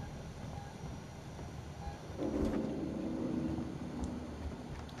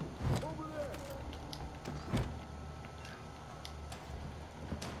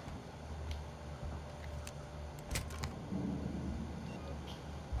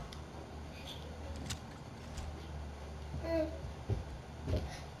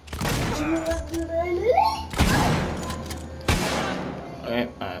 Okay,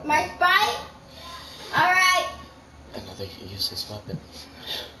 My spy? Alright. another useless weapon.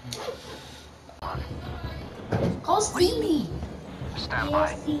 Call Stevie. Stand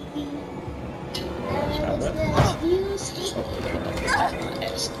by. Stevie.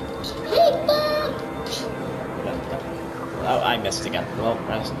 Oh, I missed again. Well,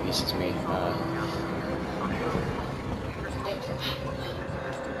 rest in peace, it's me.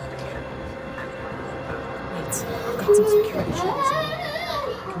 Wait, I've got some security shades on.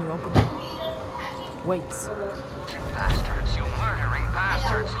 Can you open them? Wait. Bastards, you murdering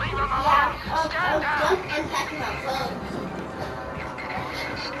bastards! Leave them alone! Stand down! Unpacking my phone. You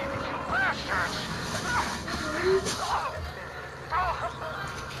bastards!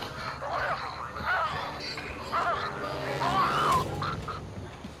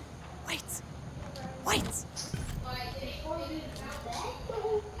 Wait. Wait.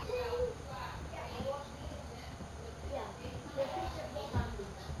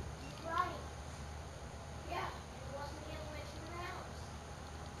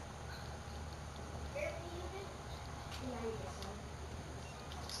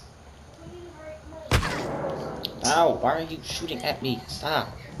 Ow, why are you shooting at me? Stop.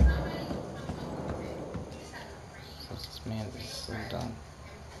 This man is so dumb.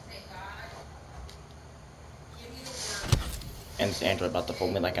 And this android about to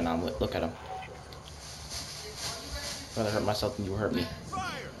fold me like an omelet. Look at him. I'd rather hurt myself than you hurt me.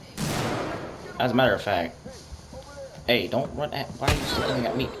 As a matter of fact. Hey, don't run at. Why are you shooting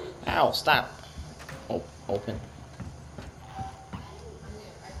at me? Ow, stop. Oh, open.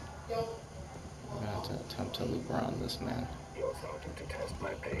 I'm going to attempt to loop around this man. You're starting to test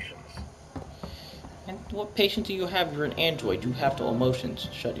my patience. And what patience do you have? You're an android. You have no emotions.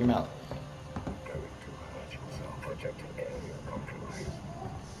 Shut your mouth. Going to hurt yourself, projecting area compromise.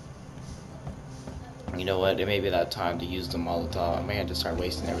 You know what? It may be that time to use the Molotov. I may have to start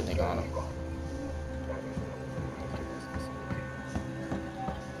wasting everything on him.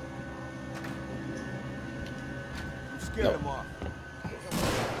 Scared him off.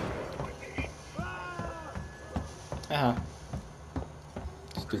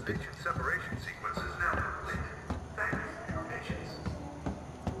 Stupid. Separation sequence is now complete. Thanks for your patience.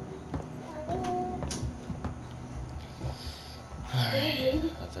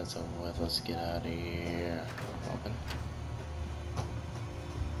 Alright, that's over with. Let's get out of here. Open.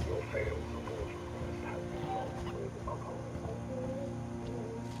 Your failed report request has been logged with Ohhhh.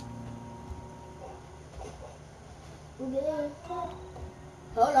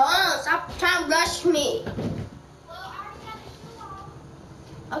 Hold on, stop trying to rush me.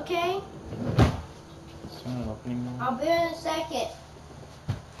 Okay, It's not opening now. I'll be in a second.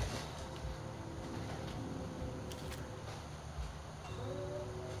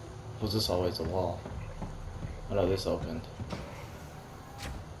 Was this always a wall? Oh no, this opened.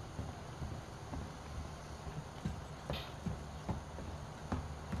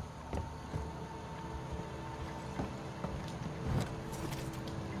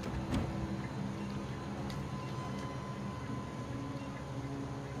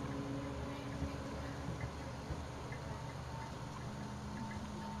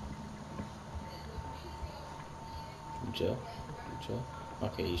 Joe? Joe?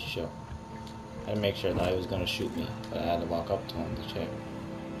 Okay, he's Joe. I had to make sure that he was gonna shoot me, but I had to walk up to him to check.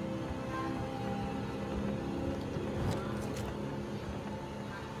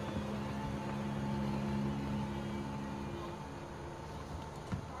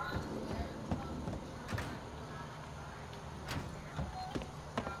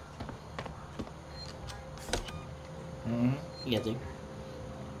 Yeah, dude.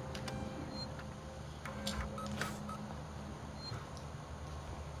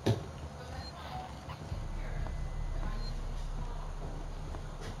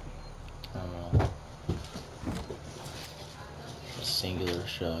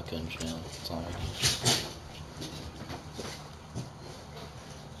 shotgun shell. That's all I do.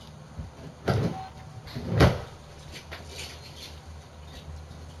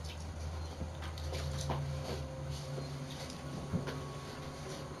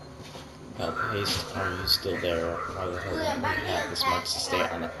 Haste, are you still there? Why the hell do we have this much to stay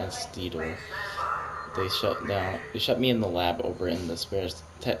on the SD door? They shut me in the lab over in the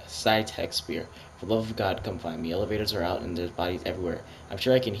Sci-Tech Sphere. For the love of God, come find me. Elevators are out and there's bodies everywhere. I'm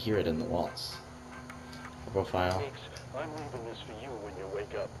sure I can hear it in the walls. Profile. Meeks, I'm leaving this for you when you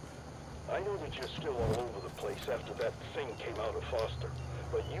wake up. I know that you're still all over the place after that thing came out of Foster,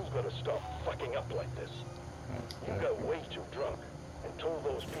 but you've got to stop fucking up like this. You got way too drunk and told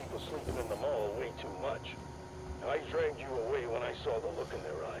those people sleeping in the mall way too much. I dragged you away when I saw the look in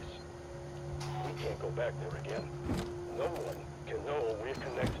their eyes. We can't go back there again. No one can know we're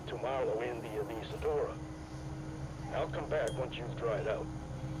connected to Marlowe and the Isadora. I'll come back once you've dried out.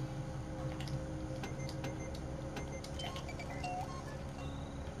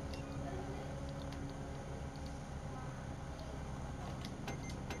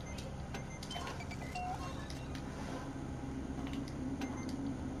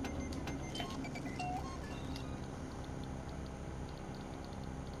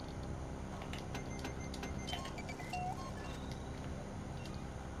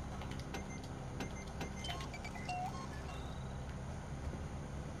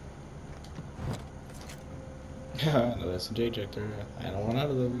 Another SJ ejector. I don't want out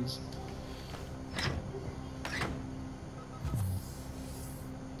of those.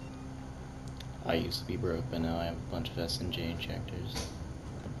 I used to be broke, but now I have a bunch of SJ injectors.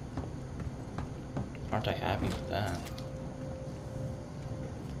 Aren't I happy for that?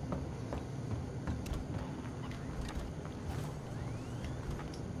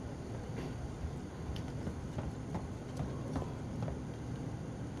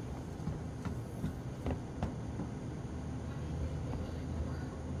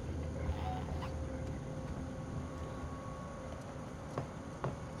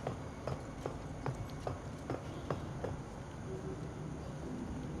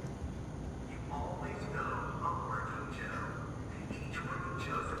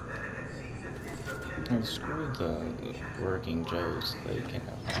 Oh, screw the working Joes.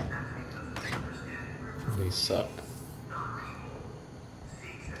 They suck.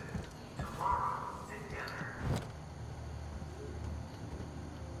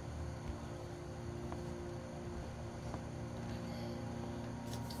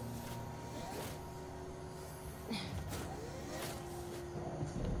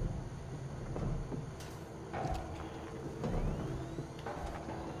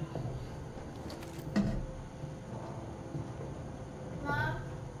 Mom,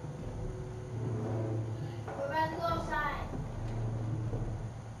 we're about to go outside.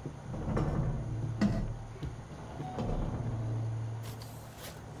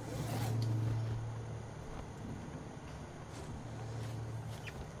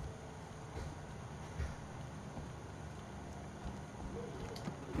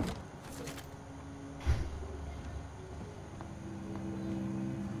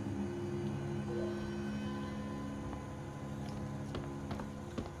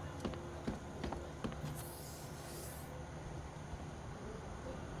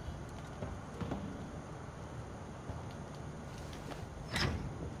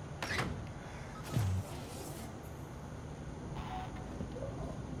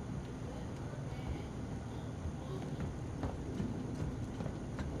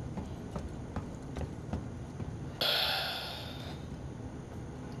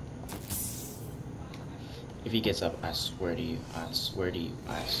 If he gets up, I swear to you, I swear to you,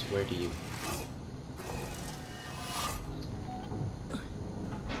 I swear to you.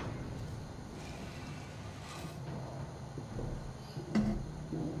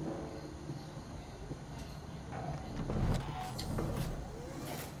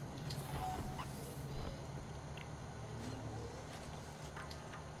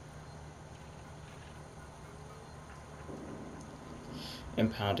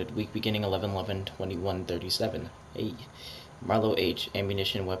 Impounded. Week beginning 11/11/21:37. Hey. Marlowe H.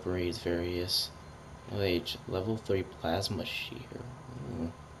 Ammunition, weaponry, various. H. Level 3 plasma shear.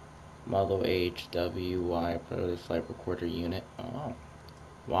 Ooh. Marlowe H. WY. Flight recorder unit. Oh.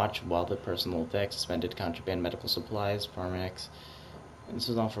 Watch, wallet, personal effects, suspended contraband, medical supplies, Pharmax. This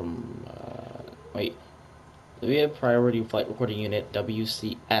is all from. Wait. We have priority flight recording unit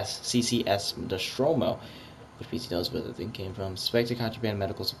CCS Nostromo. Which PC knows where the thing came from. Suspected contraband,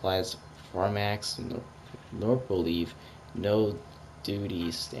 medical supplies, Pharmax, Norpol leave, no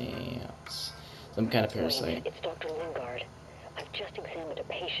duty stamps. Some kind of parasite. It's Dr. Lingard. I've just examined a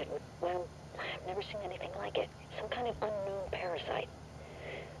patient with, well, I've never seen anything like it. Some kind of unknown parasite.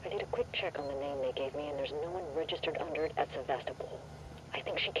 I did a quick check on the name they gave me, and there's no one registered under it at Sevastopol. I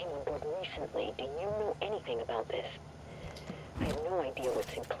think she came on board recently. Do you know anything about this? I have no idea what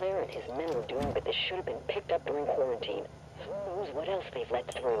Sinclair and his men were doing, but this should have been picked up during quarantine. Who knows what else they've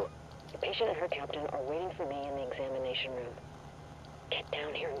let through? The patient and her captain are waiting for me in the examination room. Get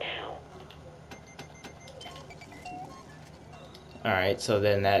down here now. Alright, so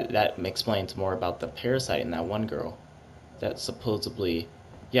then that explains more about the parasite in that one girl. That supposedly...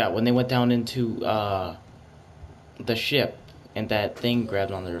 Yeah, when they went down into the ship and that thing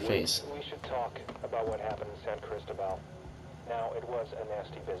grabbed on their face. We should talk about what happened in San Cristobal. Now, it was a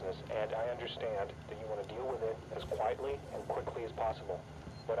nasty business, and I understand that you want to deal with it as quietly and quickly as possible.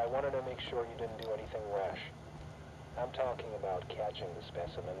 But I wanted to make sure you didn't do anything rash. I'm talking about catching the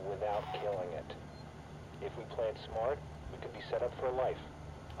specimen without killing it. If we play it smart, we could be set up for life.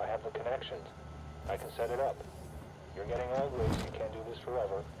 I have the connections. I can set it up. You're getting old, Riggs. You can't do this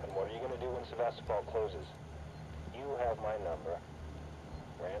forever. And what are you going to do when Sevastopol closes? You have my number.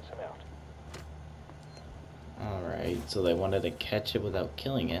 Ransom out. Alright, so they wanted to catch it without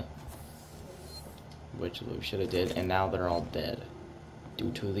killing it. Which we should have did. And now they're all dead.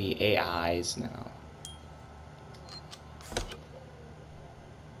 Due to the AIs now.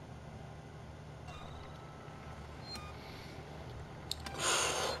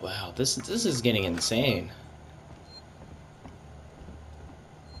 Wow, this is getting insane.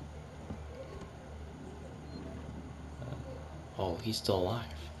 Oh, he's still alive.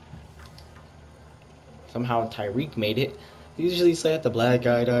 Somehow Tyreek made it. Usually say that the black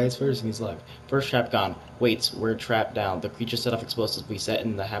guy dies first and he's alive. First trap gone. Wait, we're trapped down. The creature set off explosives we set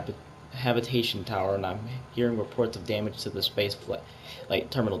in the habitation tower, and I'm hearing reports of damage to the space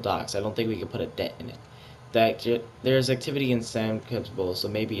flight terminal docks. I don't think we can put a dent in it. There's activity in San Cristobal, so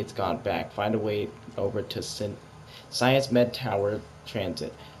maybe it's gone back. Find a way over to Science Med Tower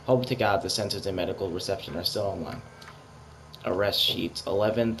Transit. Hope to God the sensors and medical reception are still online. Arrest sheets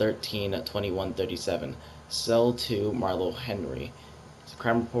 11, 13, 21, 37. Cell 2, Marlo Henry.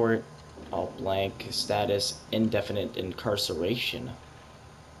 Crime report, all blank. Status, indefinite incarceration.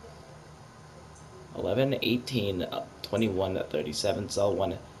 11, 18, 21, 37. Cell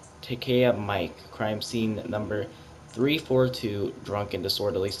 1, Takea Mike. Crime scene number 342. Drunk and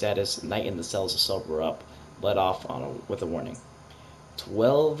disorderly status. Night in the cells to sober up. Let off with a warning.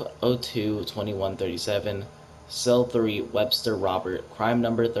 1202, 21, 37. Cell 3, Webster Robert. Crime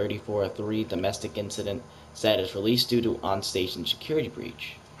number 34-3. Domestic incident. Status released due to on-station security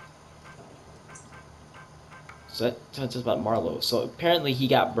breach. So that's just about Marlo. So apparently he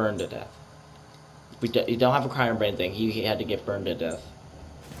got burned to death. You don't have a crime or anything. He had to get burned to death.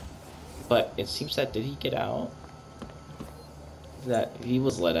 But it seems that did he get out? That he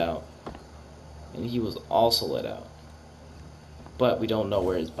was let out. And he was also let out. But we don't know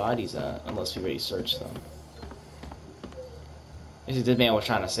where his body's at unless we already searched them. This man was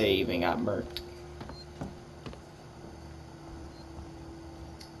trying to save and got murked.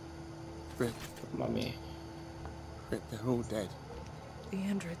 Rick. Mommy. Rick, they're all dead. The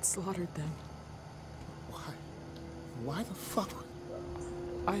android slaughtered them. Why? Why the fuck?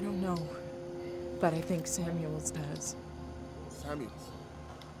 I don't know, but I think Samuels does. Samuels?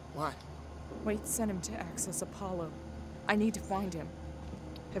 Why? Wait, sent him to access Apollo. I need to find him.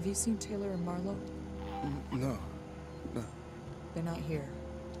 Have you seen Taylor and Marlo? No. No. They're not here.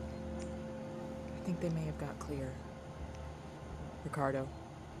 I think they may have got clear. Ricardo.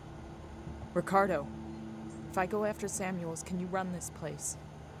 Ricardo! If I go after Samuels, can you run this place?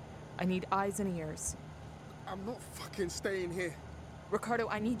 I need eyes and ears. I'm not fucking staying here. Ricardo,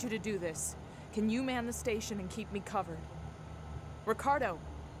 I need you to do this. Can you man the station and keep me covered? Ricardo!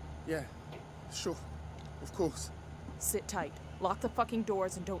 Yeah, sure. Of course. Sit tight. Lock the fucking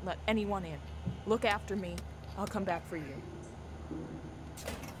doors and don't let anyone in. Look after me. I'll come back for you.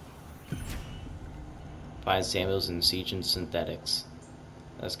 Find Samuels and Siege and Synthetics.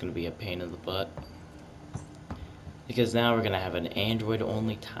 That's gonna be a pain in the butt. Because now we're gonna have an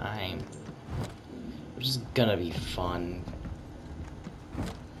Android-only time. Which is gonna be fun.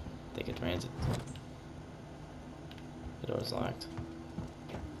 Take a transit. The door's locked.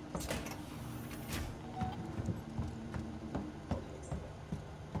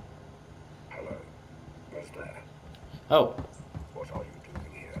 Hello. Who's there? Oh, What are you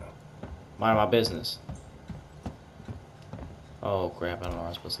doing here? mind my business. Oh crap, I don't know where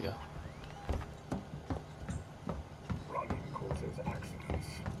I'm supposed to go. Running causes accidents.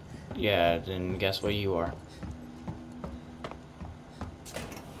 Yeah, then guess where you are.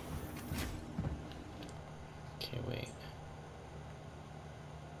 Okay, wait.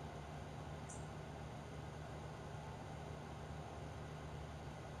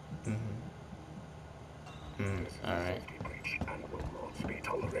 Alright. And will not be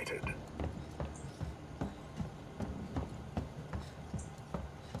tolerated.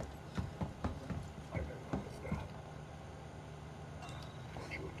 I don't understand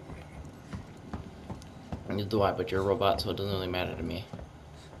what you're doing. Neither do I, but you're a robot, so it doesn't really matter to me.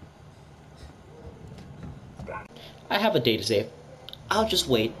 I have a data save. I'll just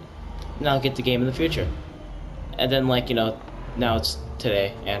wait, and I'll get the game in the future. And then, like, you know, now it's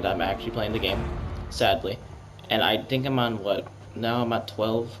today, and I'm actually playing the game, sadly. And I think I'm on, what, now I'm at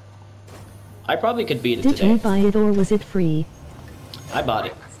 12? I probably could beat it today. Did you buy it or was it free? I bought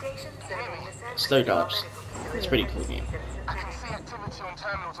it. Station serving the It's San $30. Francisco It's a Medical pretty Facility. cool game. I can see activity on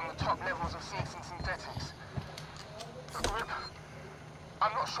terminals on the top levels of seeds and synthetics. Grip,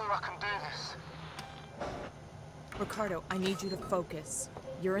 I'm not sure I can do this. Ricardo, I need you to focus.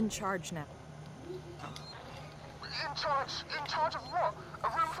 You're in charge now. In charge? In charge of what? A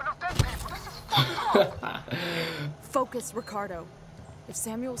room full of dead people? This is fucked up. Focus, Ricardo. If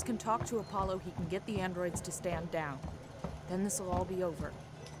Samuels can talk to Apollo, he can get the androids to stand down. Then this will all be over.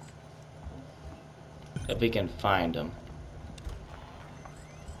 If we can find them.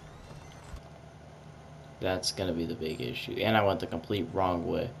 That's gonna be the big issue. And I went the complete wrong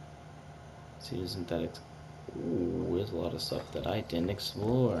way. See the synthetics. Ooh, there's a lot of stuff that I didn't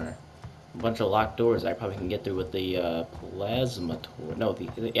explore. A bunch of locked doors I probably can get through with the plasma tour. No,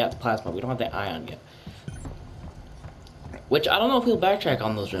 yeah, it's plasma. We don't have the ion yet. Which I don't know if we'll backtrack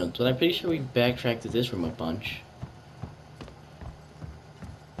on those rooms, but I'm pretty sure we backtracked to this room a bunch.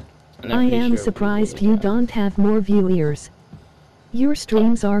 And I pretty am sure we surprised really you got- don't have more viewers. Your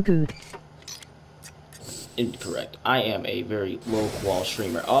streams are good. Incorrect. I am a very low-qual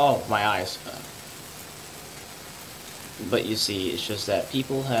streamer. Oh, my eyes. But you see, it's just that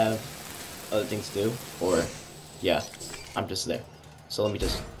people have other things to do, or, yeah, I'm just there. So let me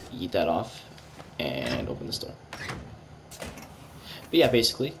just eat that off and open this door. But yeah,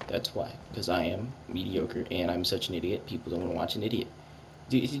 basically, that's why. Because I am mediocre and I'm such an idiot. People don't want to watch an idiot.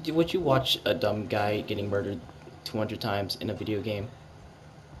 Would you watch a dumb guy getting murdered 200 times in a video game?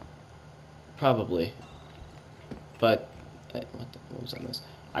 Probably. But, what was on this?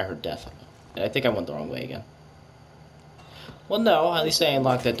 I heard death. And I think I went the wrong way again. Well, no, at least I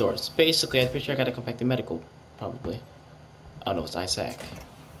unlocked that door. So basically, I'm pretty sure I gotta come back to medical, probably. Oh no, it's Isaac.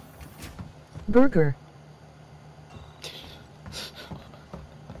 Burger.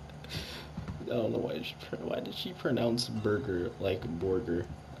 I don't know why did she pronounce burger like burger.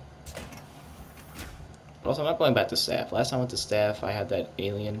 Also, I'm not going back to staff. Last time I went to staff, I had that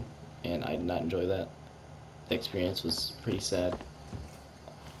alien, and I did not enjoy that. The experience was pretty sad.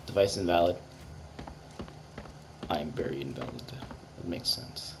 Device invalid. I am very invalid. That makes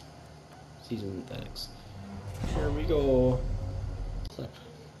sense. Season synthetics. Here we go. Clip.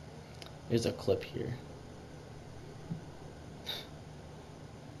 There's a clip here.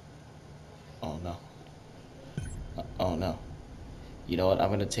 Oh no. Oh no. You know what? I'm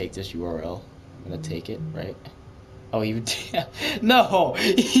gonna take this URL. I'm gonna take it, right? Oh, even no.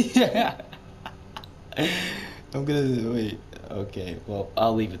 Yeah. I'm gonna wait. Okay. Well,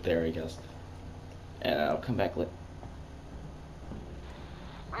 I'll leave it there, I guess, and I'll come back later.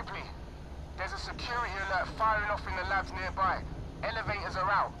 Ripley, there's a security alert firing off in the labs nearby. Elevators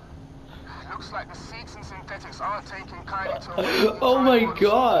are out. Looks like the seeds and synthetics aren't taking kindly to Oh my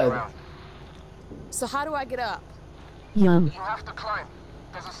god. So how do I get up? Yum. You have to climb.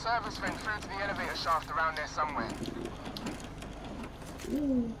 There's a service vent through to the elevator shaft around there somewhere.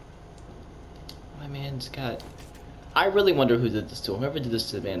 My man's got... I really wonder who did this to him. Whoever did this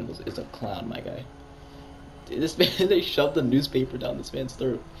to the man is a clown, my guy. This man, they shoved the newspaper down this man's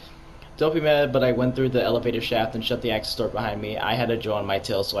throat. Don't be mad, but I went through the elevator shaft and shut the access door behind me. I had a jaw on my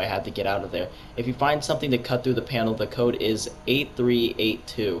tail, so I had to get out of there. If you find something to cut through the panel, the code is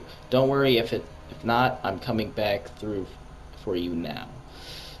 8382. Don't worry if not, I'm coming back through for you now.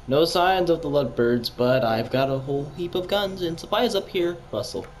 No signs of the Bloodbirds, but I've got a whole heap of guns and supplies up here.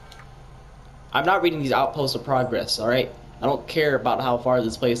 Russell. I'm not reading these outposts of progress, alright? I don't care about how far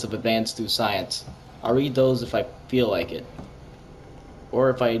this place have advanced through science. I'll read those if I feel like it.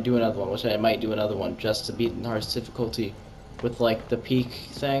 Or if I do another one, which I might do another one, just to beat the hardest difficulty with, like, the peak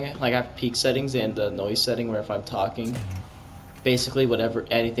thing. Like, I have peak settings and the noise setting where if I'm talking, basically whatever,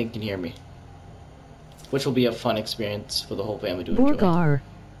 anything can hear me. Which will be a fun experience for the whole family to enjoy. Burger.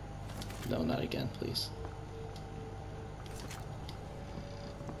 No, not again, please.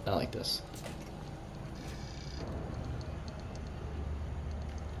 Not like this.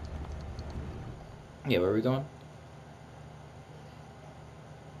 Yeah, where are we going?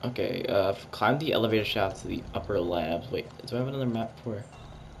 Okay, climb the elevator shaft to the upper labs. Wait, do I have another map for...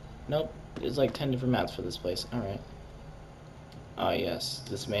 Nope. There's like 10 different maps for this place. Alright. Oh yes,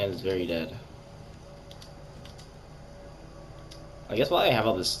 this man is very dead. I guess while I have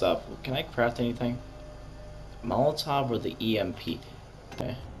all this stuff, can I craft anything? Molotov or the EMP?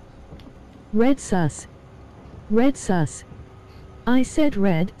 Okay. Red sus. Red sus. I said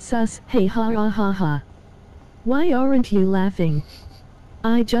red sus. Hey ha ha ha ha. Why aren't you laughing?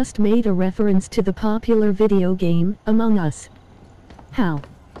 I just made a reference to the popular video game, Among Us. How?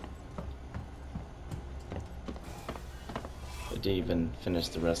 I didn't even finish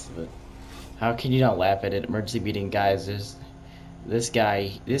the rest of it. How can you not laugh at it? Emergency meeting, guys. This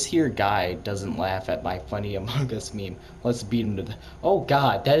here guy doesn't laugh at my funny Among Us meme. Let's beat him to the... Oh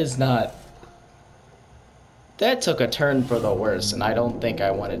god, that is not... That took a turn for the worse, and I don't think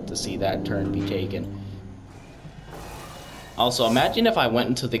I wanted to see that turn be taken. Also, imagine if I went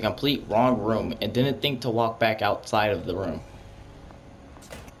into the complete wrong room and didn't think to walk back outside of the room.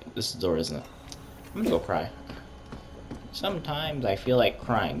 This is the door, isn't it? I'm gonna go cry. Sometimes I feel like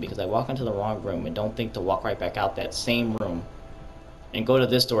crying because I walk into the wrong room and don't think to walk right back out that same room and go to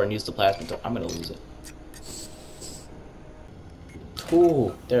this door and use the plasma door. I'm gonna lose it.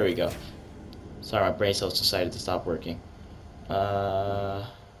 Ooh, there we go. Sorry, my brain cells decided to stop working. Let's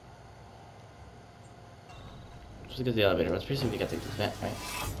look at the elevator. Let's pretty sure we gotta take this vent, right?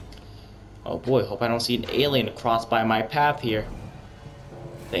 Oh boy, hope I don't see an alien cross by my path here.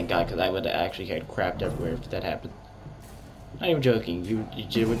 Thank God, because I would have actually had crapped everywhere if that happened. Not even joking. You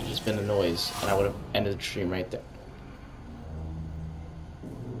would have just been a noise, and I would have ended the stream right there.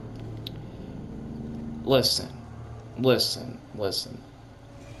 Listen. Listen. Listen.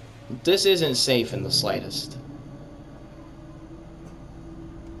 This isn't safe in the slightest.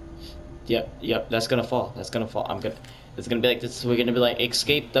 Yep, that's gonna fall. That's gonna fall. It's gonna be like this. We're gonna be like,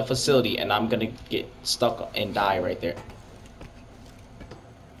 escape the facility, and I'm gonna get stuck and die right there.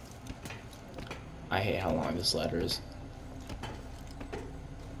 I hate how long this ladder is.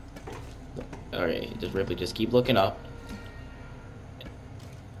 Alright, just Ripley, just keep looking up.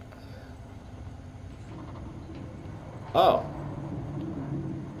 Oh.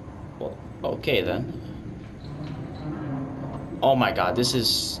 Well, okay then. Oh my god, this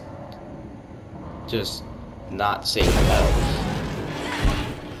is just not safe at all.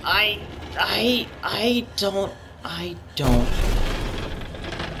 I don't.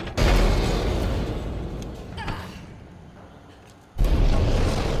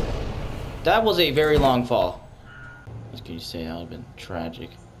 That was a very long fall. What can you say? That would have been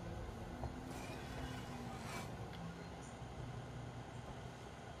tragic.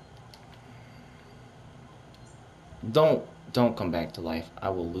 Don't come back to life. I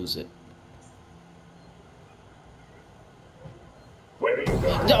will lose it. Where are you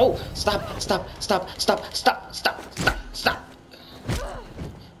going? No! Stop!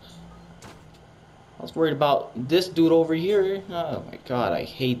 I was worried about this dude over here. Oh my god, I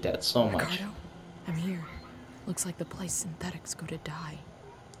hate that so much. Ricardo, I'm here. Looks like the place synthetics go to die.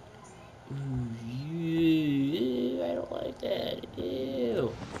 Ooh, ew, I don't like that.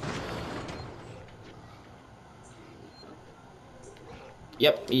 Ew.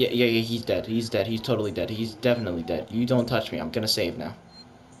 Yep, yeah, he's dead. He's dead. He's totally dead. He's definitely dead. You don't touch me. I'm gonna save now.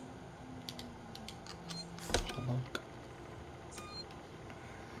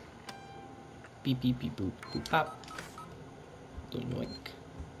 Beep beep beep boop boop pop. Yoink.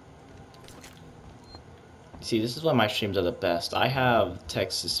 See, this is why my streams are the best. I have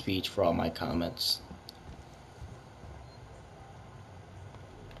text to speech for all my comments.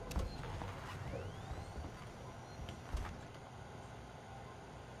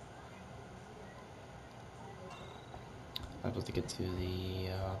 I'm supposed to get to the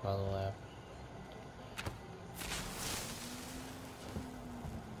bottle lab.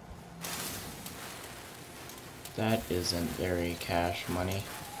 That isn't very cash money.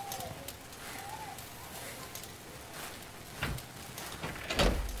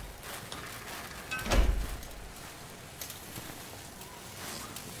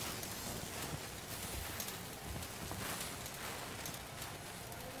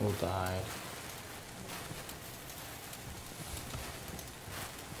 Who died?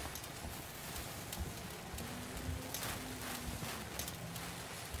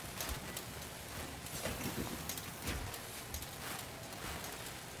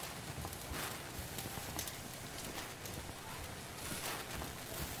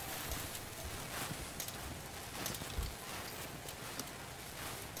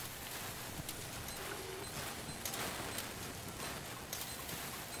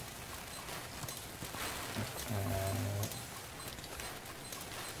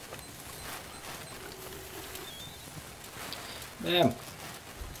 Damn.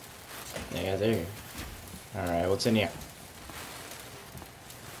 Yeah, there. Alright, what's in here?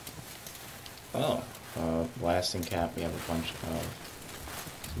 Oh, blasting cap. We have a bunch of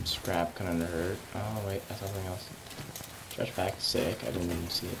some scrap kind of hurt. Oh wait, that's something else. Stretch back, sick. I didn't even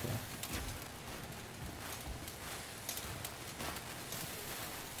see it there.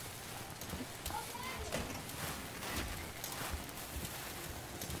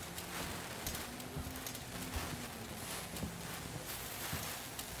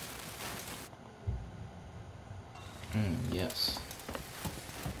 Yes.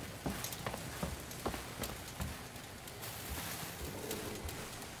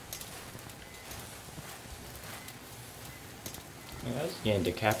 Yeah, I was getting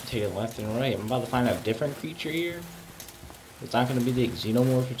decapitated left and right. I'm about to find a different creature here. It's not gonna be the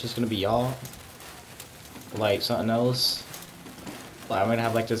xenomorph, it's just gonna be y'all. Like something else. Like, I'm gonna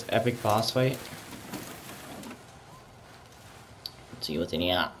have like this epic boss fight. Let's see what's in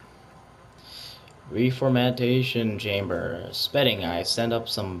here. Reformatation chamber. Spedding, I send up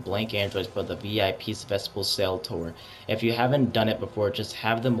some blank androids for the VIP Vestibule Cell Tour. If you haven't done it before, just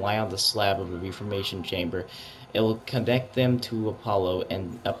have them lie on the slab of the reformation chamber. It will connect them to Apollo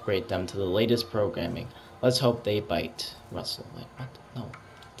and upgrade them to the latest programming. Let's hope they bite. Russell, wait, what? No,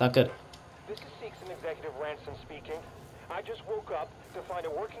 not good. This is Seegson Executive Ransom speaking. I just woke up to find a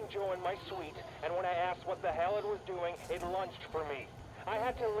working Joe in my suite, and when I asked what the hell it was doing, it lunched for me. I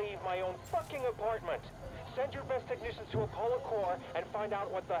had to leave my own fucking apartment. Send your best technicians to Apollo Core and find out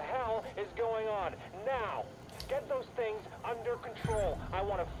what the hell is going on. Now! Get those things under control. I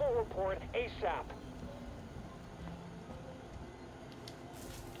want a full report ASAP.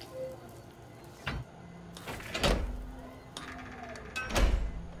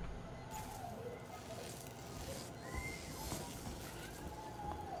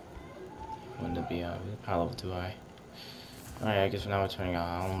 Wouldn't it be power level too high? Alright, I guess now we're turning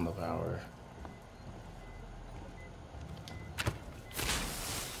on the power.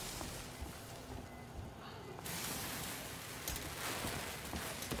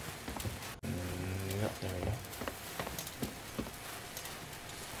 Yep, there we go.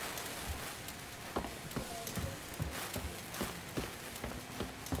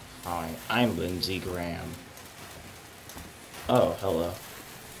 Hi, I'm Lindsey Graham. Oh, hello.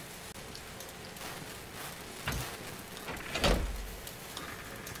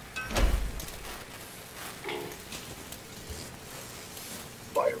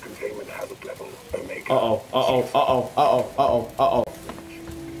 Biocontainment hazard level Omega. Uh-oh.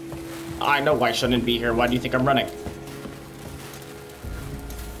 I know I shouldn't be here. Why do you think I'm running?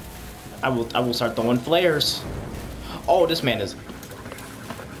 I will start throwing flares. Oh, this man is...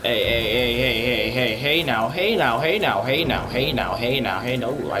 Hey now, no, I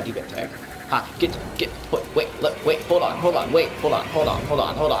do attack. Ha, wait, hold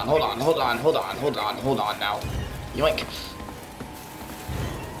on now. Yoink.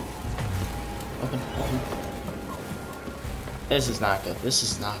 Open. This is not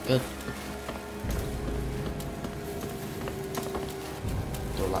good.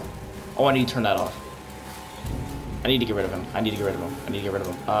 Oh, I need to turn that off. I need to get rid of him.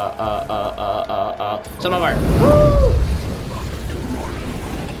 Some of our. Woo!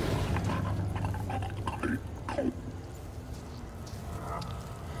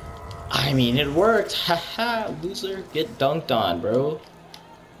 I mean, it worked. Haha, loser. Get dunked on, bro.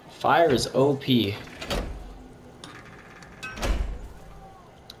 Fire is OP.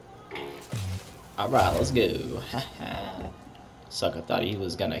 Alright, let's go. Haha. Sucker thought he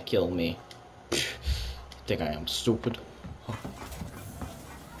was gonna kill me. Think I am stupid.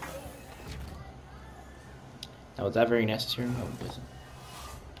 Now, was that very necessary? No, it wasn't.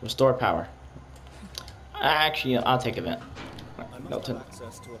 Restore power. Actually, I'll take a vent. No,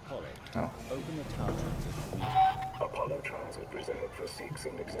 access to Apollo. Oh. Open the tower transit. Apollo transit reserved for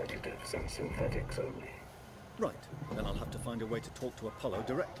Seegson executives and synthetics only. Right. Then I'll have to find a way to talk to Apollo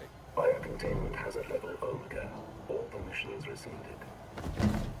directly. Biocontainment hazard level Omega. All permissions rescinded.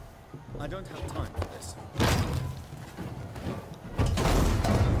 I don't have time for this.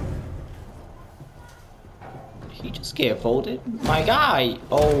 He just get folded? My guy!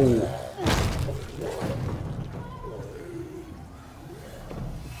 Oh.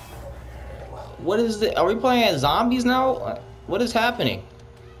 What is it? Are we playing as zombies now? What is happening?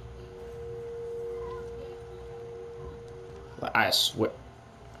 I swear.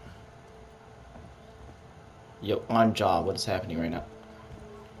 Yo, on job, what is happening right now?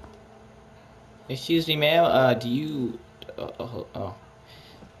 Excuse me, ma'am. Do you? Oh.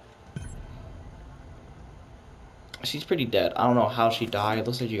 She's pretty dead. I don't know how she died. It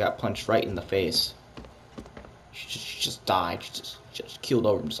looks like you got punched right in the face. She just died. She just killed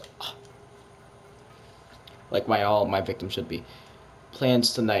over. Just, like all my victims should be.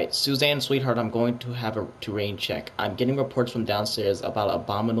 Plans tonight. Suzanne, sweetheart, I'm going to have a terrain check. I'm getting reports from downstairs about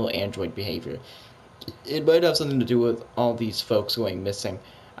abominable android behavior. It might have something to do with all these folks going missing.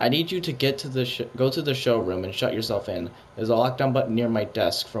 I need you to get to the go to the showroom and shut yourself in. There's a lockdown button near my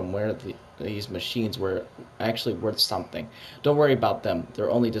desk from where these machines were actually worth something. Don't worry about them.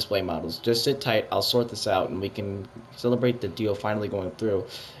 They're only display models. Just sit tight. I'll sort this out, and we can celebrate the deal finally going through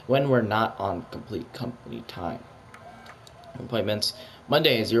when we're not on complete company time. Appointments.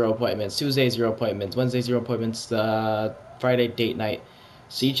 Monday, 0 appointments. Tuesday, 0 appointments. Wednesday, 0 appointments. Friday, date night.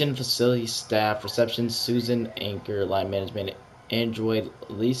 Siege and facility staff. Reception, Susan, anchor, line management, Android,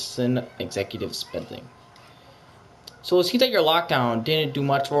 Leeson, executive spending. So it seems that your lockdown didn't do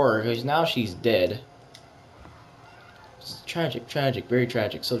much for her, because now she's dead. It's tragic, tragic, very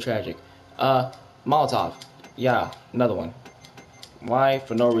tragic, so tragic. Molotov. Yeah, another one. Why?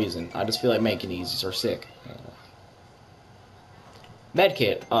 For no reason. I just feel like making these are sick.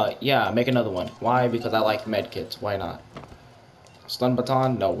 Medkit, yeah, make another one. Why? Because I like medkits. Why not? Stun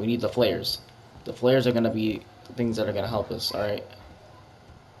baton? No, we need the flares. The flares are gonna be the things that are gonna help us, alright?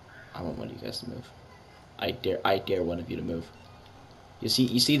 I want one of you guys to move. I dare one of you to move. You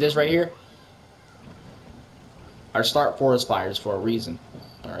see this right here? Our start forest fires for a reason.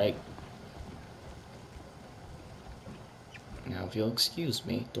 Alright? Now if you'll excuse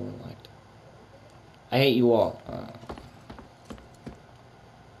me, door locked. I hate you all.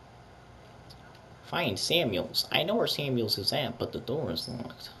 Find Samuels. I know where Samuels is at, but the door is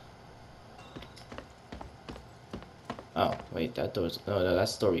locked. Oh, wait, that door's... No,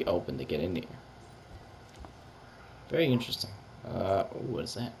 that's the door we opened to get in here. Very interesting. What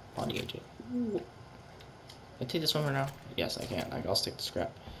is that? Body agent. Ooh. Can I take this one right now? Yes, I can. I'll stick to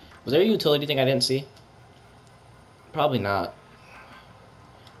scrap. Was there a utility thing I didn't see? Probably not.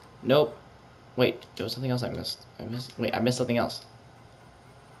 Nope. Wait, there was something else I missed. Wait, I missed something else.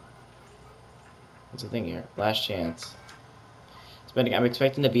 What's the thing here? Last chance. I'm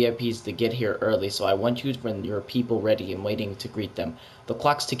expecting the VIPs to get here early, so I want you when your people ready and waiting to greet them. The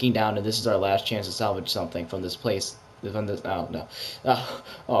clock's ticking down, and this is our last chance to salvage something from this place. From this, oh no,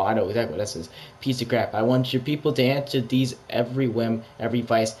 oh I know exactly what this is. Piece of crap. I want your people to answer these every whim, every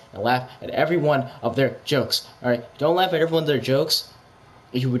vice, and laugh at every one of their jokes. All right, don't laugh at every one of their jokes.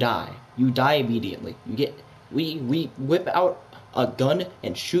 You die. You die immediately. You get. We whip out a gun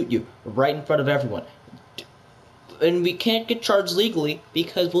and shoot you right in front of everyone. And we can't get charged legally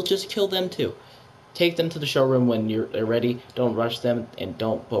because we'll just kill them too. Take them to the showroom when they're ready. Don't rush them and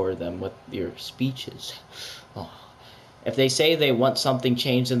don't bore them with your speeches. Oh. If they say they want something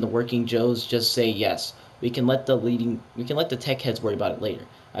changed in the working Joes, just say yes. We can let the tech heads worry about it later.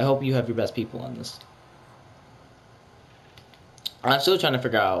 I hope you have your best people on this. I'm still trying to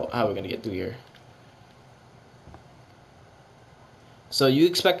figure out how we're gonna get through here. So you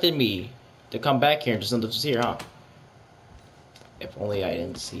expected me to come back here and just nothing was here, huh? If only I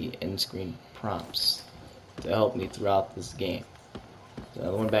didn't see in-screen prompts to help me throughout this game. There's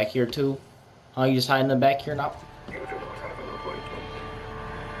another one back here too. Huh? You just hiding them back here now?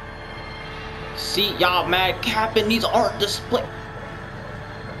 See, y'all mad capping. These aren't display.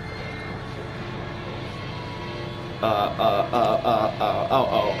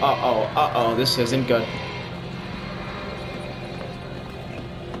 This isn't good.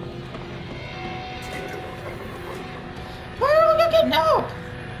 Where are we getting help?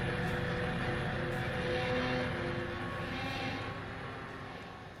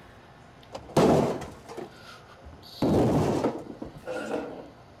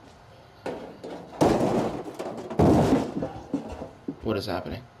 What is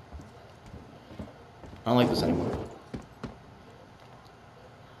happening? I don't like this anymore.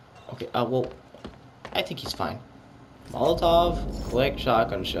 Okay, well, I think he's fine. Molotov, collect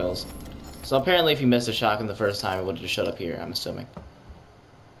shotgun shells. So apparently if you missed a shotgun the first time, it would have just shut up here, I'm assuming.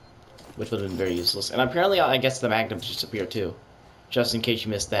 Which would have been very useless. And apparently I guess the magnums just appear too. Just in case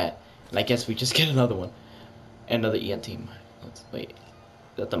you missed that. And I guess we just get another one. And another EMT. Let's wait.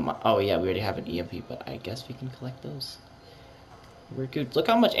 Oh yeah, we already have an EMP, but I guess we can collect those. We're good. Look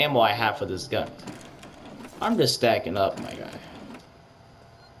how much ammo I have for this gun. I'm just stacking up, my guy.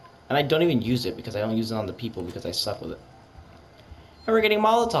 And I don't even use it because I don't use it on the people because I suck with it. And we're getting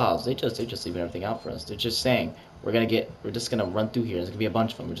Molotovs. They just leaving everything out for us. They're just saying we're just gonna run through here. There's gonna be a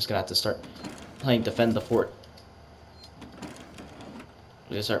bunch of them. We're just gonna have to start playing Defend the Fort.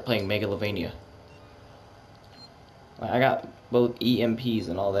 We're gonna start playing Megalovania. I got both EMPs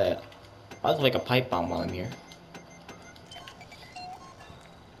and all that. I'll have like a pipe bomb while I'm here.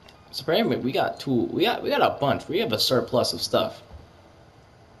 So apparently we got a bunch. We have a surplus of stuff.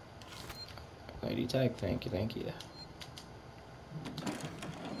 ID tag. Thank you, thank you.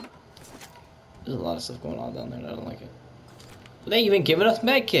 There's a lot of stuff going on down there and I don't like it. They ain't even giving us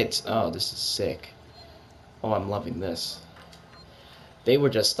med kits. Oh, this is sick. Oh, I'm loving this. They were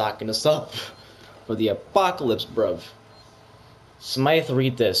just stocking us up for the apocalypse, bruv. Smythe,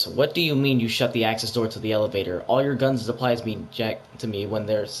 read this. What do you mean you shut the access door to the elevator? All your guns and supplies being jacked to me when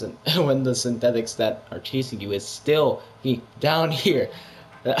there's when the synthetics that are chasing you is still down here.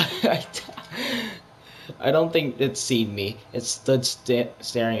 I don't think it's seen me. It stood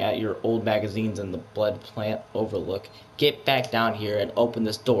staring at your old magazines and the blood plant overlook. Get back down here and open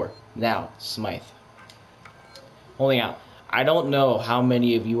this door. Now, Smythe. Holding out. I don't know how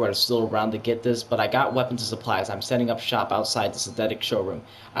many of you are still around to get this, but I got weapons and supplies. I'm setting up shop outside the synthetic showroom.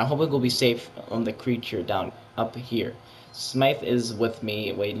 I'm hoping we'll be safe on the creature down up here. Smythe is with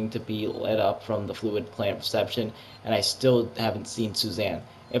me, waiting to be let up from the fluid plant reception, and I still haven't seen Suzanne.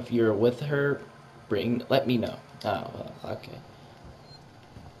 If you're with her, let me know. Oh, well, okay.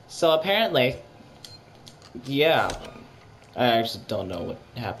 So apparently, yeah, I actually don't know what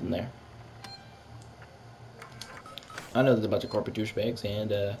happened there. I know there's a bunch of corporate douchebags, and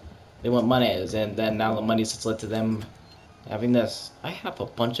they want monies, and then now the money's just led to them having this. I have a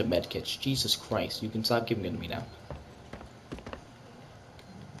bunch of medkits. Jesus Christ, you can stop giving it to me now.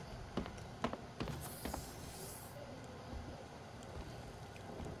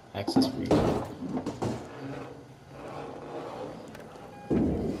 Access free.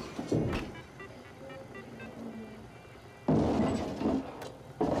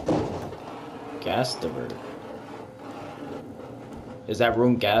 Gas diverter. Is that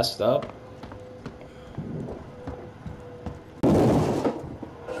room gassed up?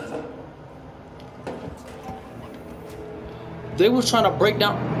 They was trying to break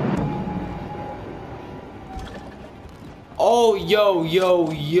down. Oh, yo,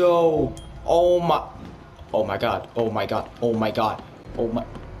 yo, yo. Oh my god. Oh my god. Oh my god. Oh my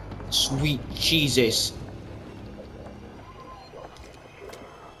sweet Jesus.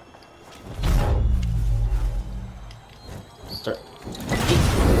 Start.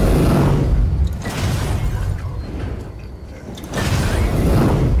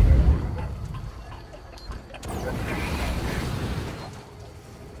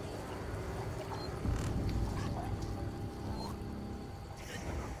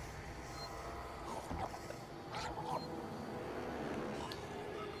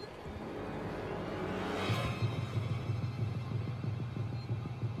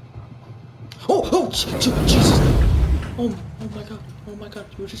 Oh, Jesus. Oh my god. Oh my god.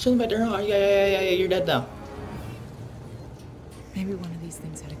 You were just chilling back there. Oh, yeah, you're dead now. Maybe one of these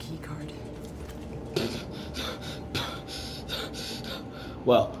things had a key card.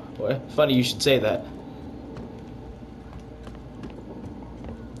 Well, funny you should say that.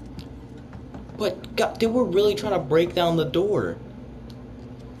 But God, they were really trying to break down the door.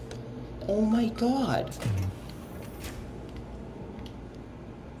 Oh my god.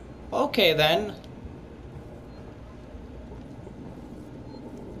 Okay then.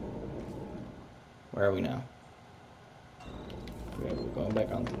 Where are we now? Okay, we're going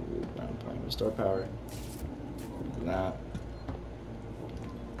back onto the roof. Ground point. Restore power. Nah.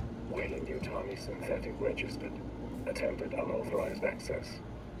 Wailing new Tommy synthetic registered. Attempted unauthorized access.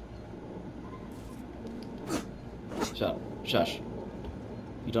 Shush.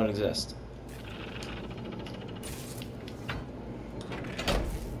 You don't exist.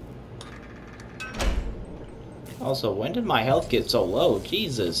 Also, when did my health get so low?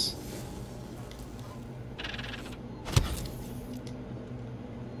 Jesus.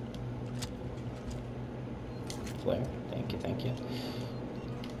 Flare. Thank you, thank you.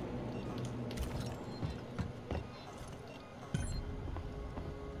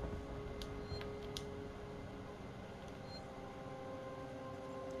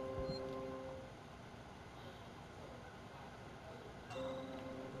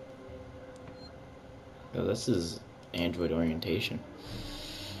 Oh, this is Android orientation.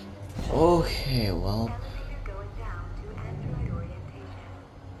 Okay, well. Going down to Android orientation.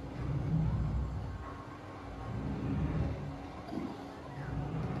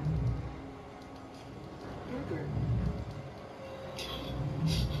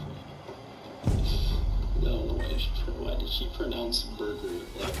 No, why did she pronounce burger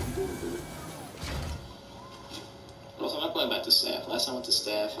like burger? Also, I'm not going back to staff. Last time I went to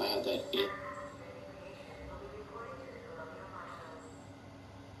staff, I had that it.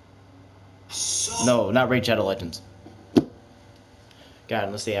 No, not Raid Shadow Legends. God,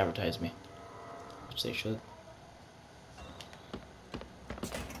 unless they advertise me. Which they should.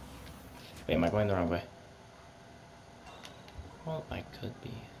 Wait, am I going the wrong way? Well, I could be.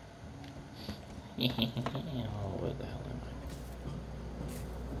 where the hell am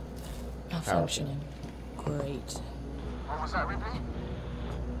I? Malfunctioning. Great. What was that, Ripley?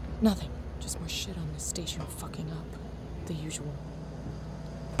 Nothing. Just more shit on this station fucking up. The usual.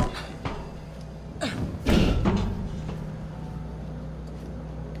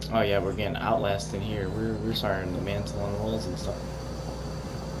 Oh yeah, we're getting outlasted here. We're starting to mantle on walls and stuff.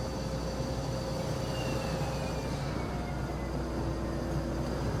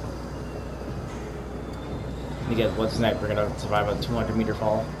 You guys, what's next? We're gonna survive a 200-meter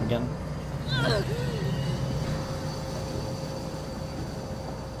fall again.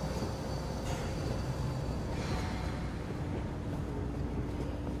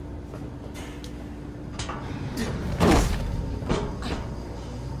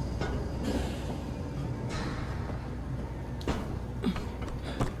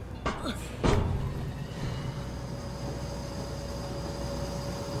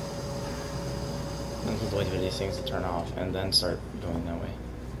 Wait for these things to turn off and then start going that way.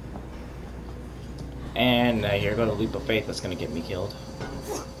 And here go the leap of faith that's gonna get me killed.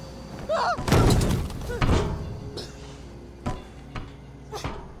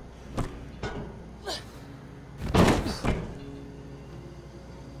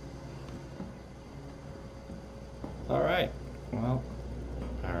 Alright, well,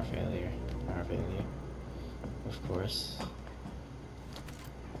 power failure, of course.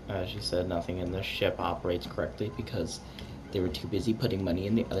 She said nothing in the ship operates correctly because they were too busy putting money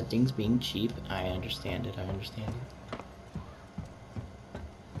in the other things being cheap. I understand it,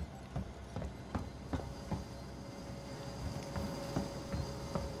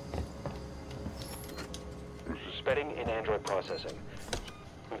 Suspending in android processing.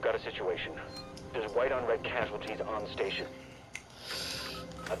 We've got a situation. There's white on red casualties on station.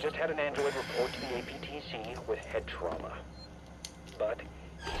 I've just had an android report to the APTC with head trauma. But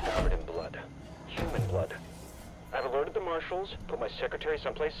he's covered in blood. Human blood. I've alerted the marshals, put my secretary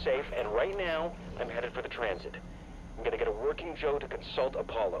someplace safe, and right now, I'm headed for the transit. I'm gonna get a working Joe to consult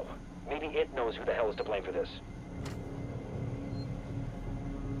Apollo. Maybe it knows who the hell is to blame for this.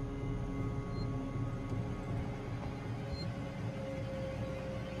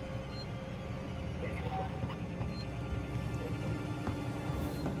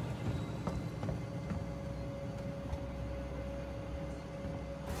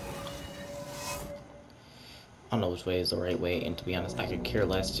 I don't know which way is the right way, and to be honest, I could care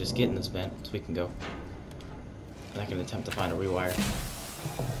less. Just get in this vent so we can go. And I can attempt to find a rewire.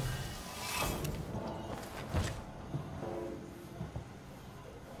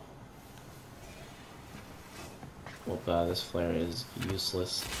 Well, this flare is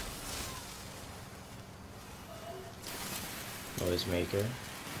useless. Noisemaker.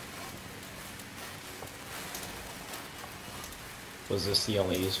 Was this the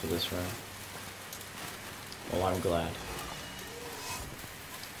only use for this room? Well, I'm glad.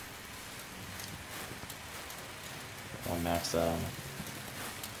 I'll max that on.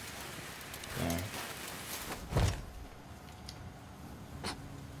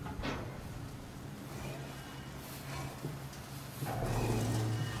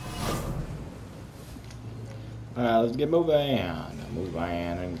 Yeah. Let's get moving.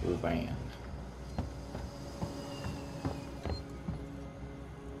 Moving.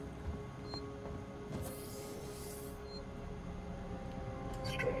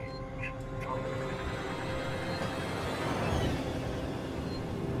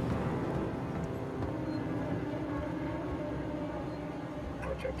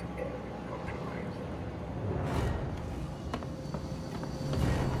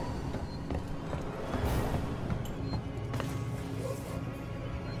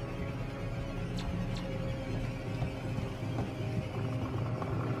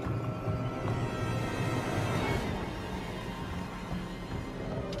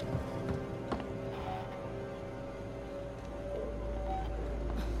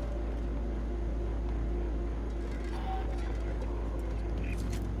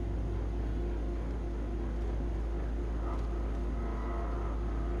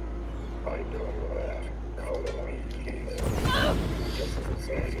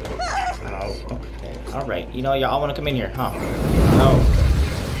 Alright, you know, y'all want to come in here, huh? No.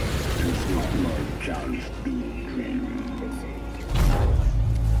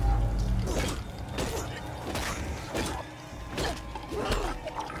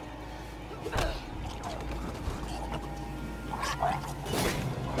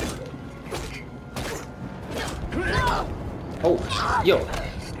 Oh, yo.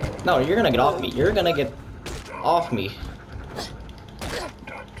 No, you're gonna get off me. You're gonna get off me.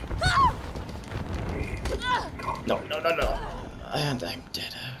 No. And I'm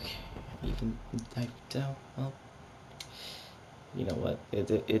dead. Okay. even type down. Oh. You know what?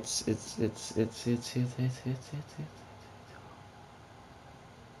 It's. This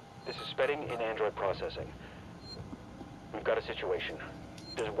is Spedding in Android processing. We've got a situation.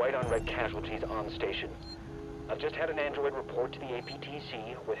 There's white on red casualties on station. I've just had an android report to the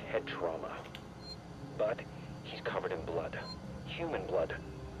APTC with head trauma. But he's covered in blood. Human blood.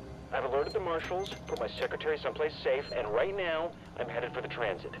 I've alerted the marshals, put my secretary someplace safe, and right now, I'm headed for the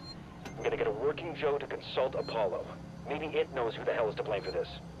transit. I'm gonna get a working Joe to consult Apollo. Maybe it knows who the hell is to blame for this.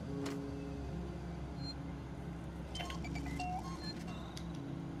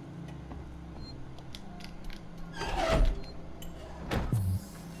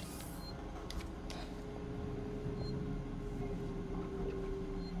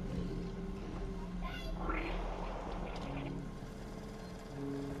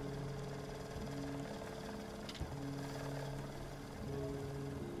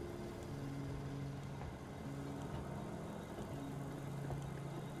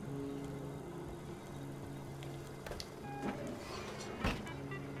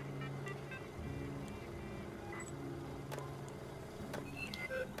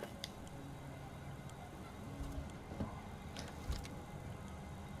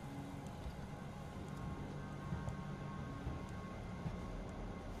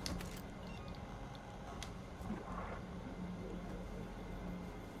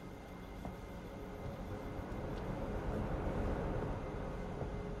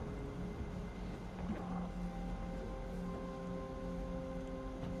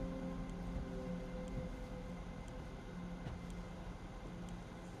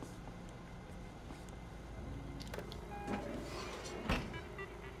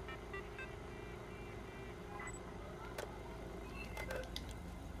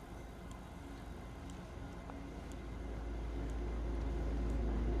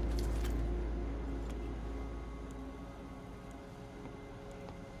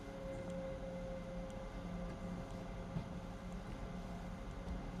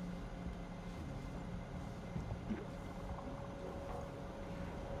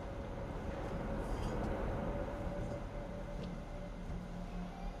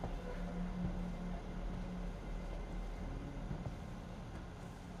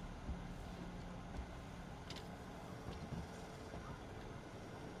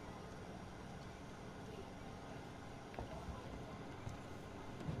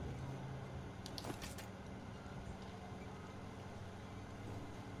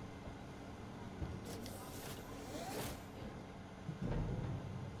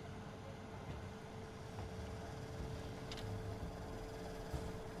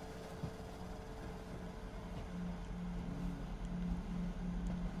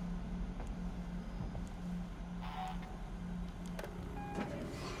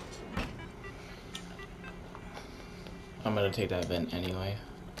 I'm gonna take that vent anyway,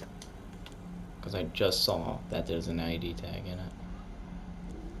 because I just saw that there's an ID tag in it.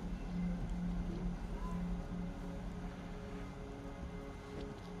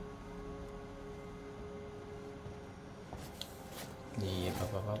 Yep,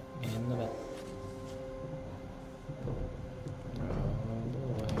 up, in the vent. Roll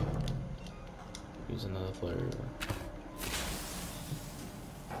away. Use another flare.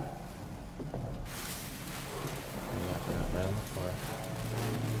 Right on the floor.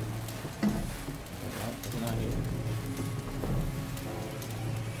 Oh, it's not here.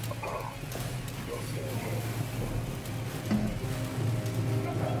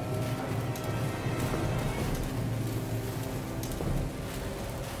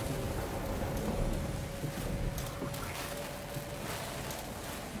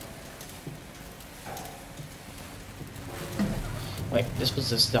 Wait, this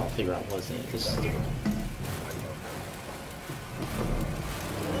was a stealthy route, wasn't it? This is the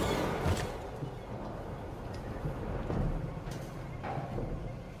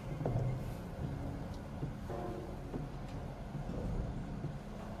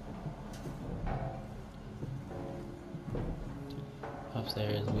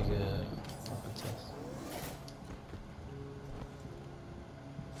upstairs we go.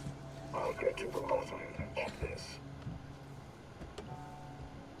 I'll get to the bottom of this.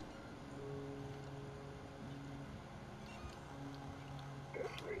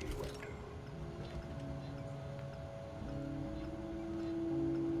 This lady went to.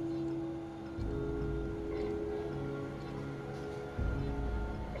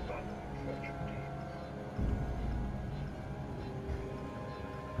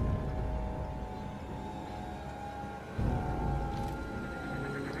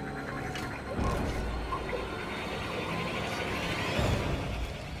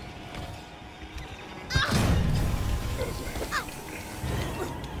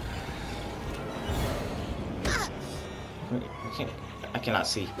 cannot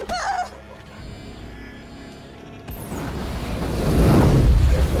see.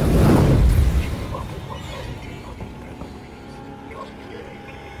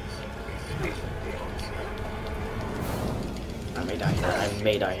 I may die here. I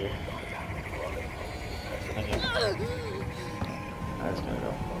may die here. Okay. I was gonna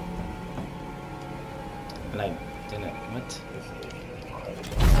go. And I didn't. What?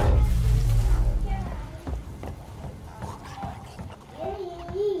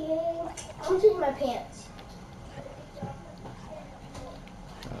 I'm taking my pants.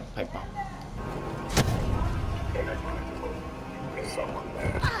 Pipe bomb.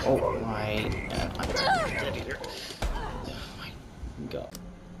 Oh my God.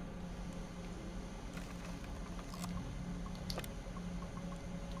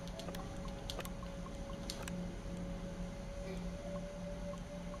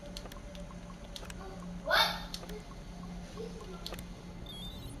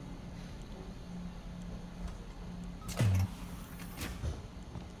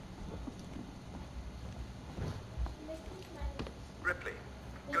 Ripley,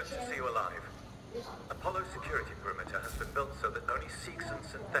 good to see you alive. Apollo's security perimeter has been built so that only Sikhs and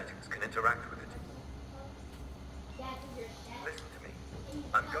synthetics can interact with it. Listen to me.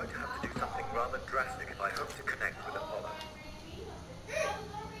 I'm going to have to do something rather drastic if I hope to connect with Apollo.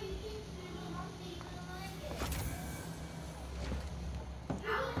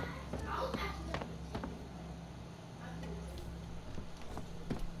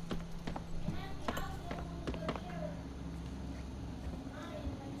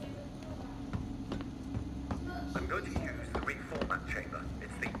 I'm going to use the reformat chamber.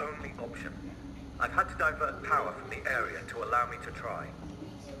 It's the only option. I've had to divert power from the area to allow me to try.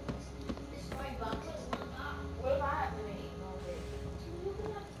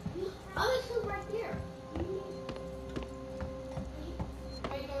 Oh, it's still right there.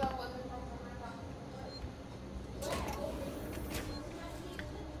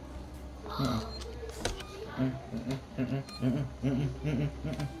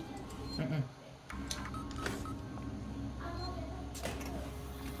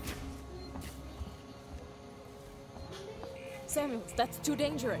 Samuels, that's too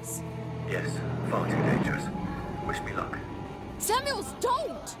dangerous. Yes, far too dangerous. Wish me luck. Samuels,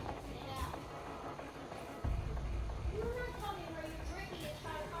 don't!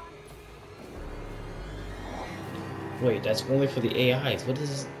 Wait, that's only for the AIs. What is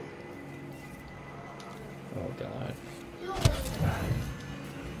this? Oh God.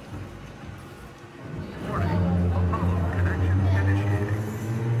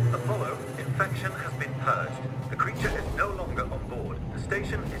 Apollo, infection has been purged. The creature is no longer on board. The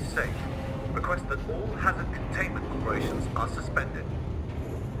station is safe. Request that all hazard containment operations are suspended.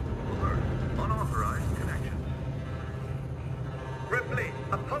 Alert. Unauthorized connection. Ripley,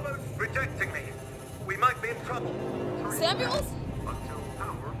 Apollo's rejecting me. We might be in trouble. Samuels?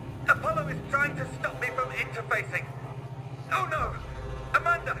 Apollo is trying to stop me from interfacing. Oh no!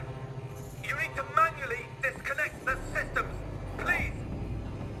 Amanda! You need to manually disconnect the systems. Please!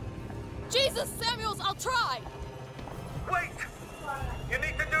 Jesus, Samuels, I'll try! Wait! You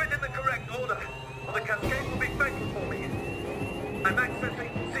need to do it in the correct order, or the cascade will be fatal for me. I'm accessing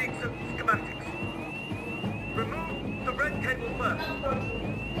Sikhs and schematics. Remove the red cable first.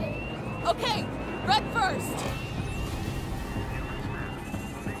 Okay, red first!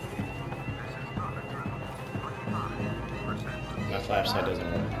 My flashlight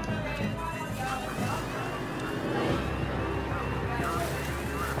doesn't work.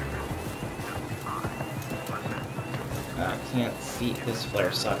 I can't see. This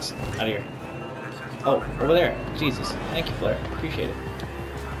flare sucks. Out of here. Oh, over there. Jesus. Thank you, Flare. Appreciate it.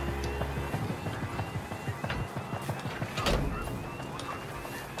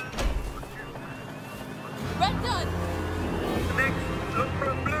 Red done! Next, look for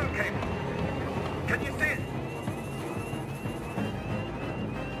a blue cable. Can you see it?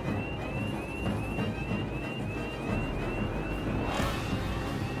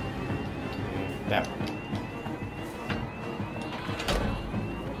 That.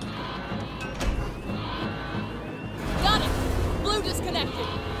 Got it! Blue disconnected.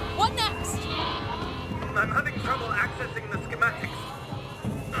 What next? I'm having trouble accessing the schematics.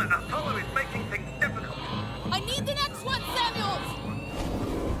 Apollo is making things difficult. I need the next one, Samuels!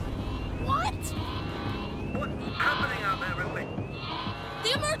 What? What's happening out there, Ripley?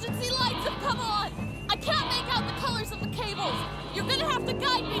 The emergency lights have come on! I can't make out the colors of the cables! You're gonna have to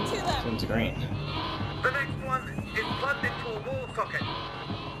guide me to them! Seems green. The next one is plugged into a wall socket.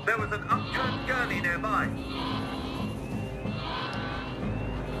 There was an upturned gurney nearby.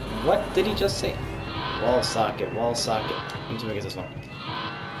 What did he just say? Wall socket, wall socket. Let me see if I get this one.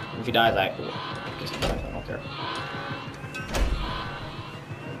 If he dies, I don't care.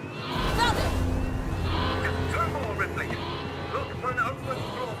 Two more, Ripley. Look for an open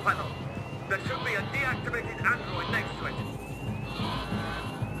floor panel. There should be a deactivated android next to it.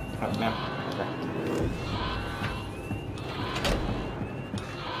 Oh, man. Okay.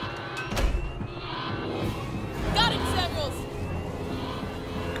 Got it, Samuels!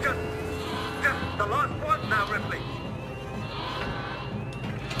 Just the last one now, Ripley.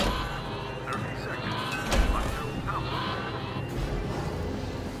 30 seconds. Until power.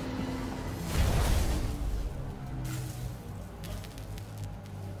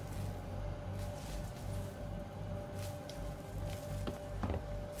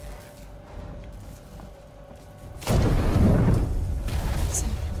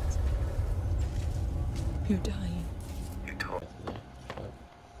 Samuels. You're dying. You told.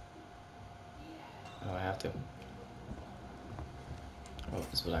 Oh, I have to. Oh,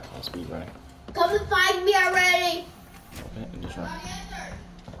 this is what I call speed running. Come and find me already. Okay, and just run.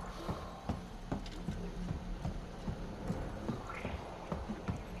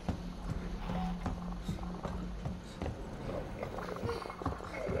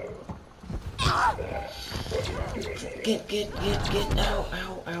 Get, ow,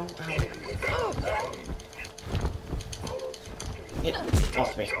 ow, ow, ow. Get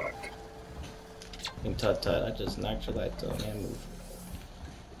off me. And tut, I just knocked your light to a man move.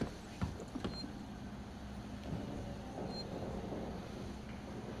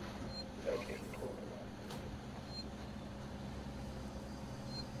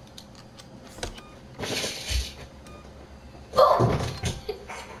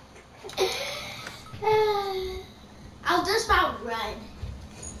 I'll just about run.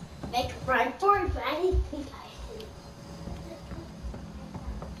 Make a run for it, but I didn't think I should.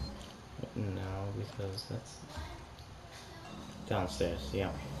 No, because that's downstairs,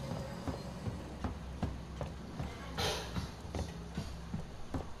 yeah.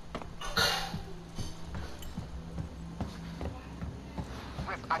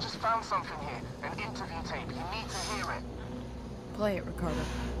 Rip, I just found something here. An interview tape. You need to hear it. Play it, Ricardo.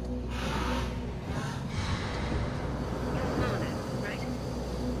 Right?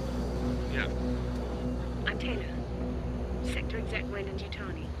 Yeah. I'm Taylor. Sector Exec Wayland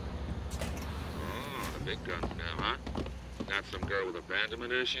Yutani. Oh, the big guns now, huh? Not some girl with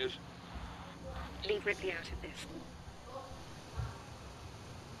abandonment issues? Leave Ripley out of this.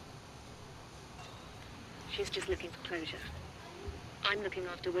 She's just looking for closure. I'm looking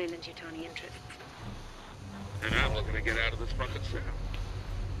after Wayland Yutani interests. And I'm looking to get out of this fucking cell.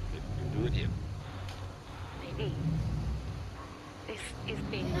 You can do it, you. Maybe. This is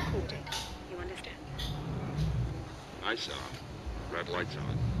being recorded. You understand? I saw. Red lights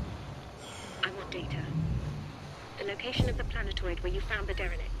on. I want data. The location of the planetoid where you found the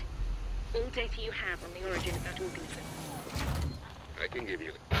derelict. All data you have on the origin of that organism. I can give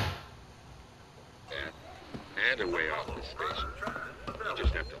you that. And a way off this station. You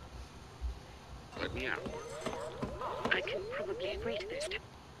just have to let me out. I can probably agree to this.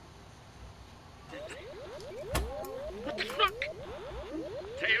 What the fuck?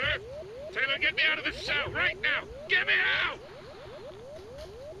 Taylor! Taylor, get me out of this cell right now! Get me out!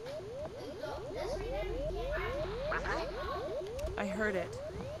 I heard it.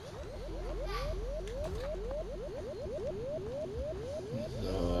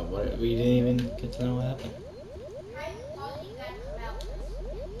 So, what? We didn't even get to know what happened.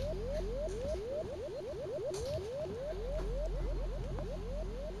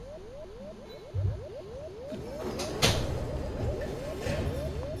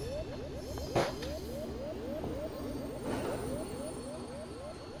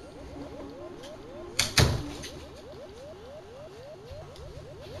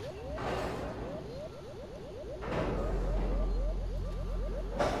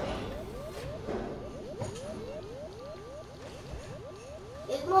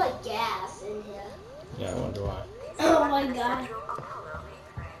 It's more gas in here. Yeah, I wonder why. Oh my god.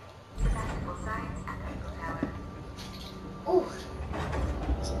 Ooh.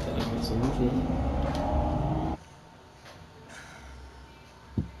 Something makes a move.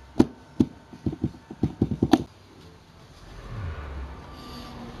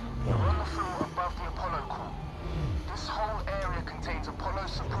 We're on the floor above the Apollo core. This whole area contains Apollo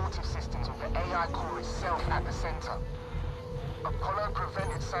supportive systems with the AI core itself at the center. Apollo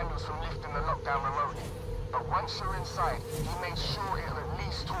prevented Samuels from lifting the lockdown remotely, but once you're inside, he made sure he'll at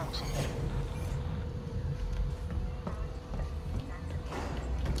least talk to you.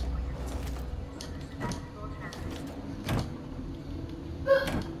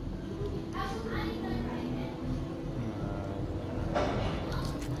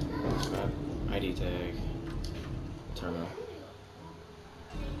 ID tag. Terminal.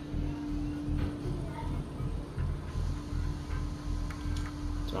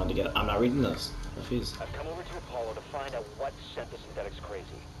 Trying to get. I'm not reading this. Refuse. I've come over to Apollo to find out what sent the synthetics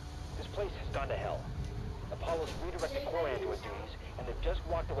crazy. This place has gone to hell. Apollo's redirected core android duties, and they've just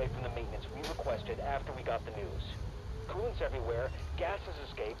walked away from the maintenance we requested after we got the news. Coolant's everywhere, gas has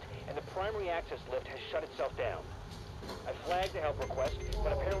escaped, and the primary access lift has shut itself down. I flagged the help request,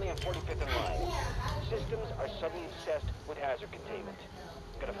 but apparently I'm 45th in line. Systems are suddenly obsessed with hazard containment.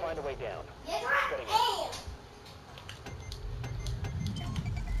 I'm gonna find a way down. Shutting in.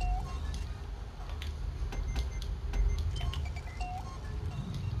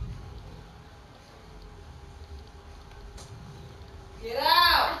 Get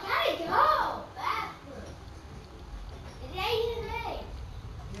out! I gotta go. Bathroom. It's 8 today.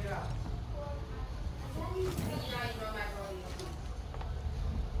 Get out. You know how you know macaroni.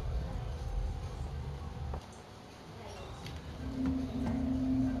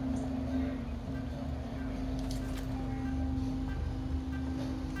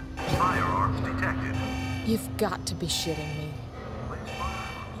 Firearms detected. You've got to be shitting me. Place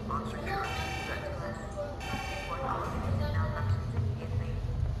firearms on security detected.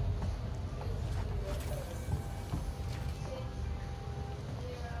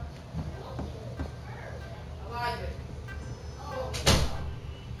 I like it.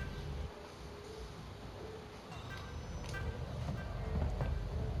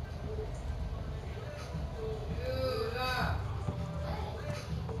 Dude,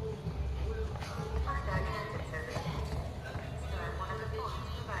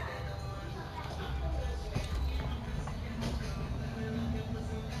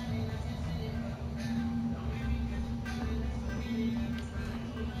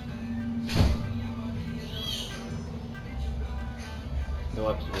 No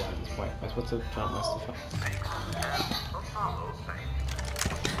up to you at this point. That's what's the count my stuff up. Apollo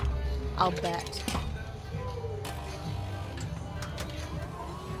safe. I'll bet.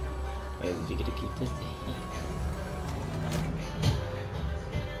 Wait, if you get to keep this.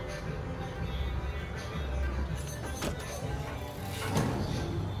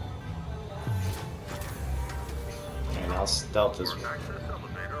 And now stealth is. Access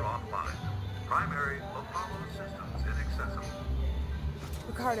elevator offline. Primary Apollo systems inaccessible.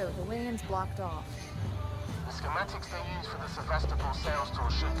 Ricardo, the way-in's blocked off. The schematics they use for the Sevastopol sales tour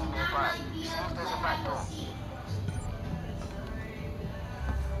should be nearby. See if there's a back door.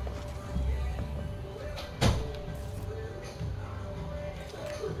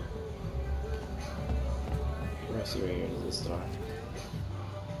 Let's see right here to this door.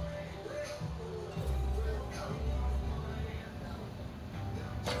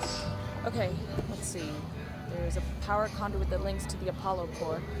 Okay, let's see. There's a power conduit that links to the Apollo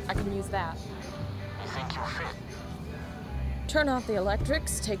core. I can use that. You think you'll fit? Turn off the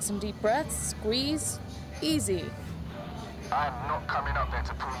electrics, take some deep breaths, squeeze. Easy. I'm not coming up there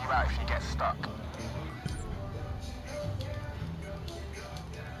to pull you out if you get stuck.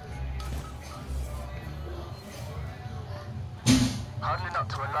 Huddling up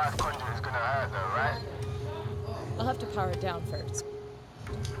to a live conduit is gonna hurt though, right? I'll have to power it down first.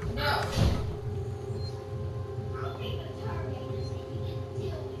 no.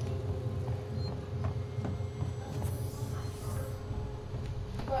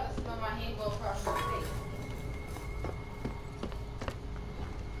 You about to smell my hand go across my face.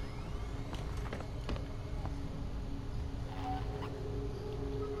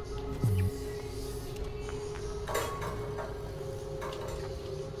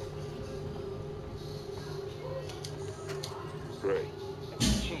 Great.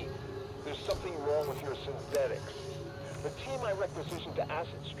 Chief, there's something wrong with your synthetics. The team I requisitioned to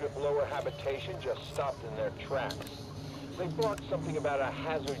acid strip lower habitation just stopped in their tracks. They brought something about a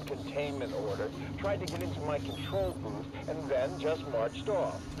hazard containment order, tried to get into my control booth, and then just marched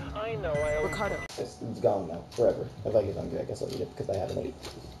off. I know I owe... Ricardo. It's gone now, forever. If I get hungry, I guess I'll eat it because I haven't ate.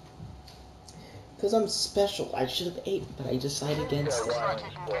 Because I'm special. I should have ate, but I decided against it. Looks like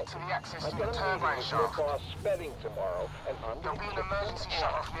you can get to the access to the turbine shaft. boss spetting tomorrow, and I'm There'll going be to an emergency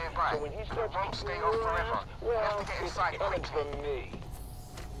shut off nearby. So when he It starts won't stay kicking off you forever. around, We have well, to get it's inside coming quickly. from me.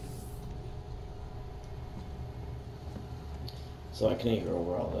 So I can't go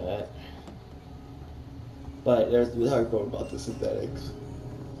over all of that. But there's the hard part about the synthetics.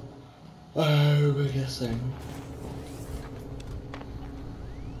 I'm guessing.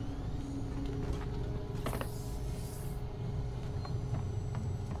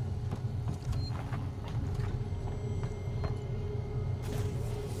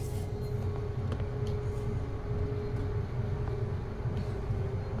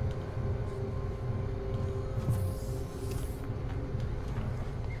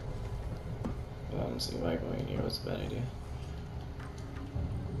 see why going here was a bad idea.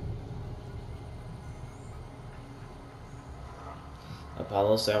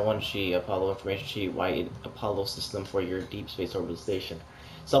 Apollo 71G, Apollo information sheet, white Apollo system for your deep space orbital station.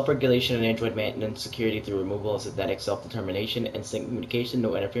 Self-regulation and android maintenance security through removal of synthetic self-determination and sync communication,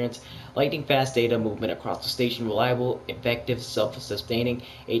 no interference, lightning fast data movement across the station, reliable, effective, self-sustaining,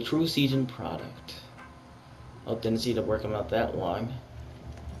 a true seasoned product. Oh, didn't see it working out that long.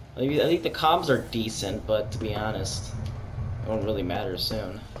 I think the comms are decent, but to be honest, it won't really matter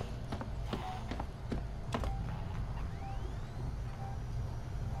soon.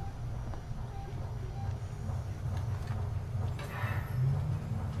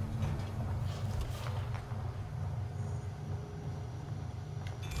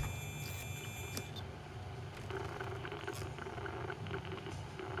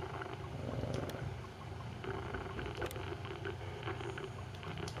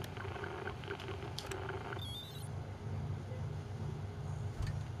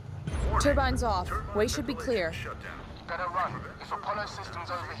 Turbines off. Way should be clear. Better run. If Apollo systems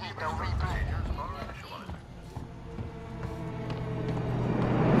overheat, they'll reboot.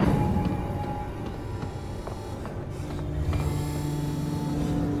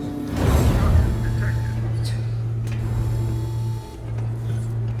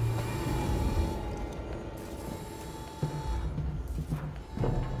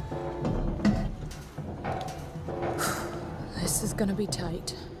 This is gonna be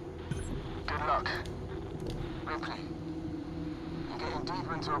tight. Good luck. Ripley, you're getting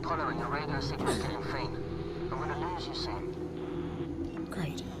deeper into Apollo and your radio signal's getting faint. I'm gonna lose you soon.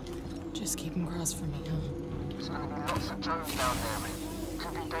 Great. Just keep them crossed for me, huh? There's gonna be lots of drones down there. It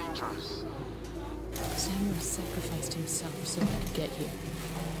could be dangerous. Samuel sacrificed himself so I could get here.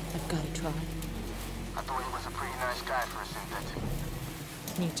 I've gotta try. I thought he was a pretty nice guy for a synthetic.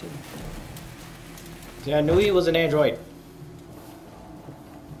 Me too. See, I knew he was an android.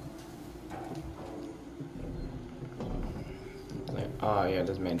 Oh yeah,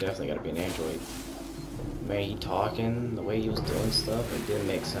 this man definitely gotta be an android. Man, he talking, the way he was doing stuff, it didn't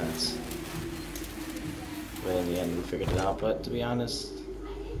make sense. But in the end, we figured it out. But to be honest,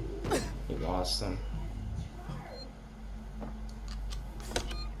 he lost him.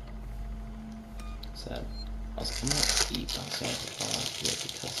 Sad. I was gonna eat on sandwich while I'm here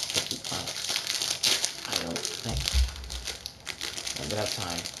because to be honest, I don't think I'm gonna have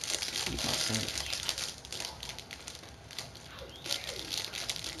time to eat my sandwich.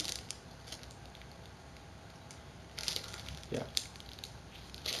 Yeah.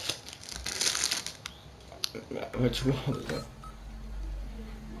 Which one was it?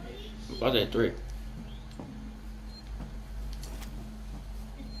 Was it 3?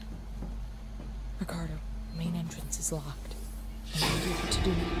 Ricardo, main entrance is locked. I don't know what to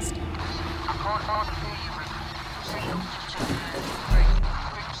do next. I can't hardly hear you, Ripley. Signal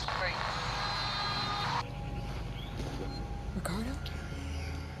keeps faint. Ricardo?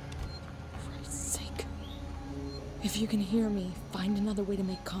 For Christ's sake. If you can hear me, find another way to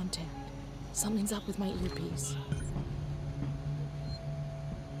make contact. Something's up with my earpiece.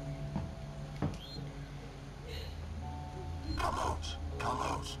 Come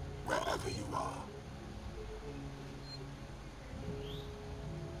out, wherever you are.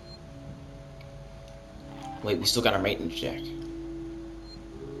 Wait, we still got our maintenance check.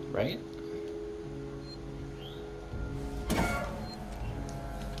 Right? Can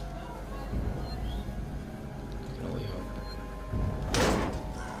only hope.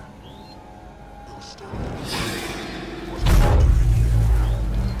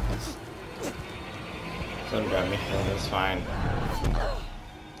 Don't grab me, that's fine.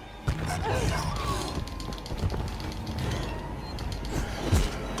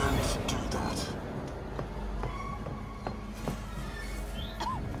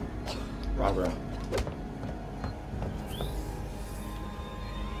 Robert.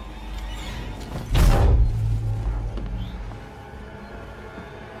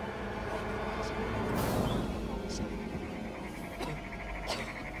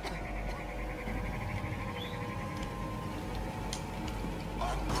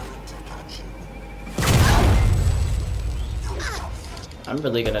 I'm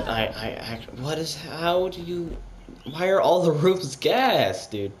really gonna what is, how do you, why are all the roofs gas,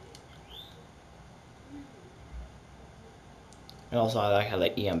 dude? And also I like how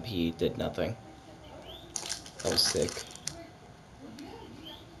the EMP did nothing. That was sick.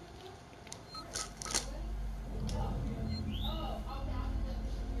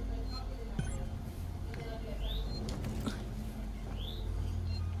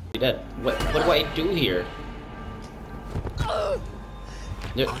 Dead. What do I do here?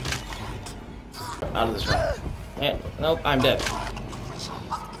 out of this room. And, nope, I'm dead.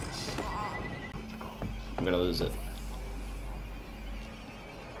 I'm gonna lose it.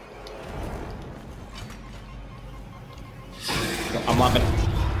 No, I'm lobbing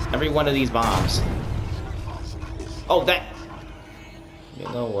every one of these bombs. Oh, that. You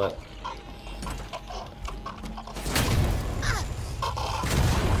know what?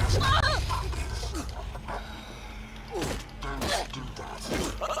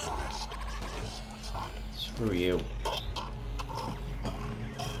 Screw you.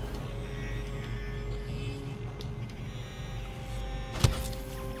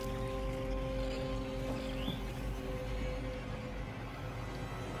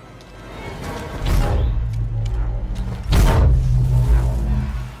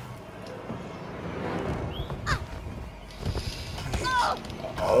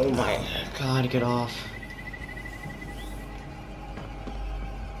 Oh my god, get off.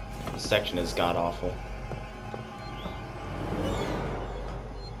 This section is god awful.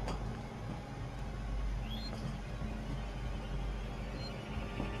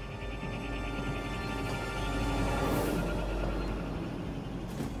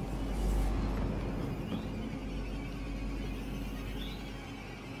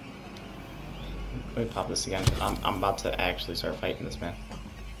 Let me pop this again. I'm about to actually start fighting this man.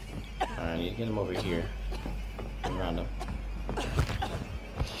 Alright, you get him over here. Around him.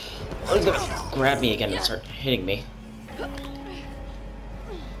 Oh, he's gonna grab me again and start hitting me.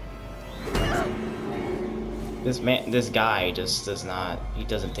 This guy just does not, he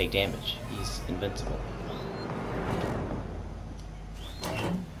doesn't take damage. He's invincible.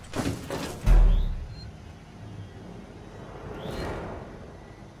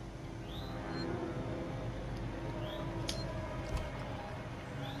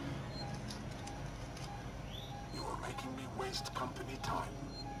 Company time.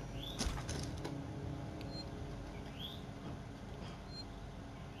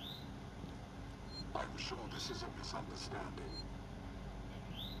 I'm sure this is a misunderstanding.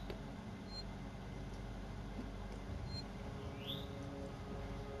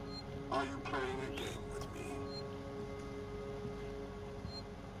 Are you playing a game with me?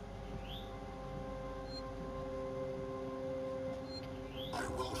 I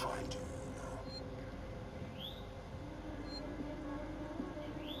will find you.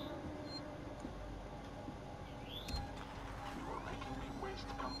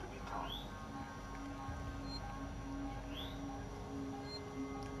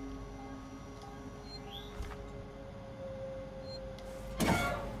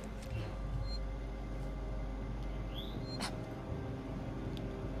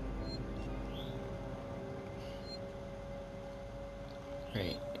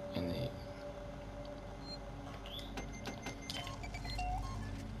 Right, and the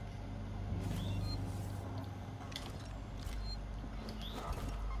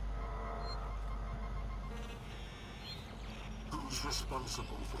Who's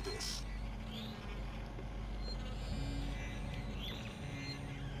responsible for this?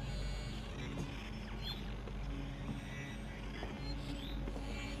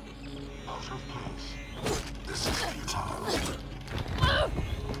 Out of place. This is futile.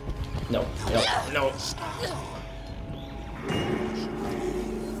 no.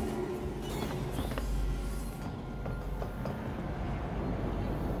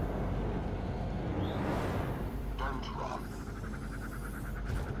 Don't run.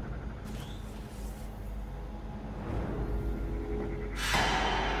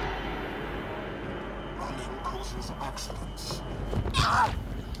 Running causes accidents.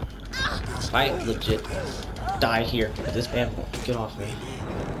 If I legit die here, this man will get off me.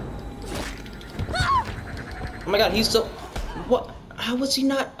 Oh my god, he's so... What? How was he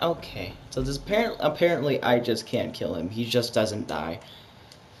not... Okay. So this apparently I just can't kill him. He just doesn't die.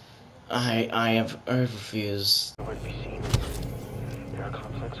 I refuse. There are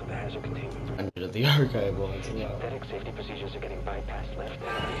conflicts with the hazard containment. Under the archival. Synthetic safety procedures are getting bypassed left and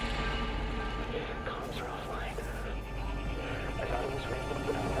right. Comms are offline. I thought it was random,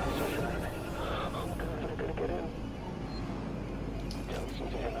 but I'm not so sure of it. Oh my god, I'm gonna get in. Tell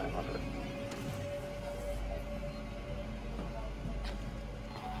Suzanne I love her.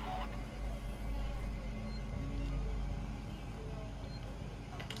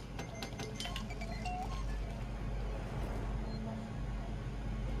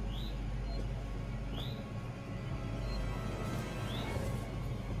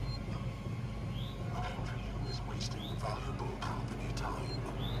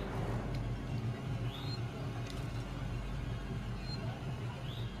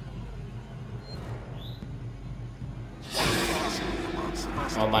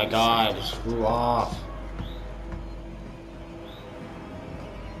 Oh my god, screw off.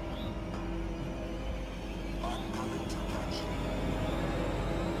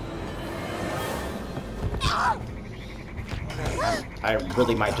 I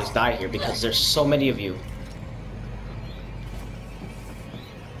really might just die here because there's so many of you.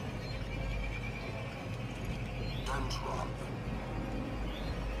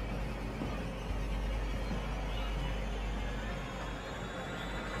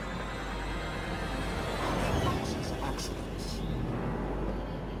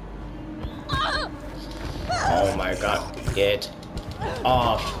 Oh my god, get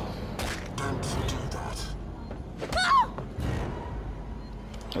off.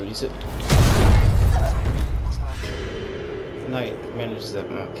 Oh, you said Knight manages that.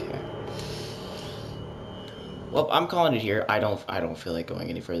 Okay. Well, I'm calling it here. I don't feel like going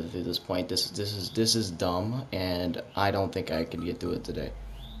any further through this point. This is dumb, and I don't think I can get through it today.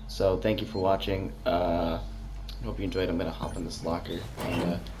 So thank you for watching. Hope you enjoyed. I'm gonna hop in this locker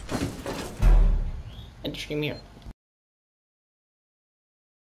and stream here.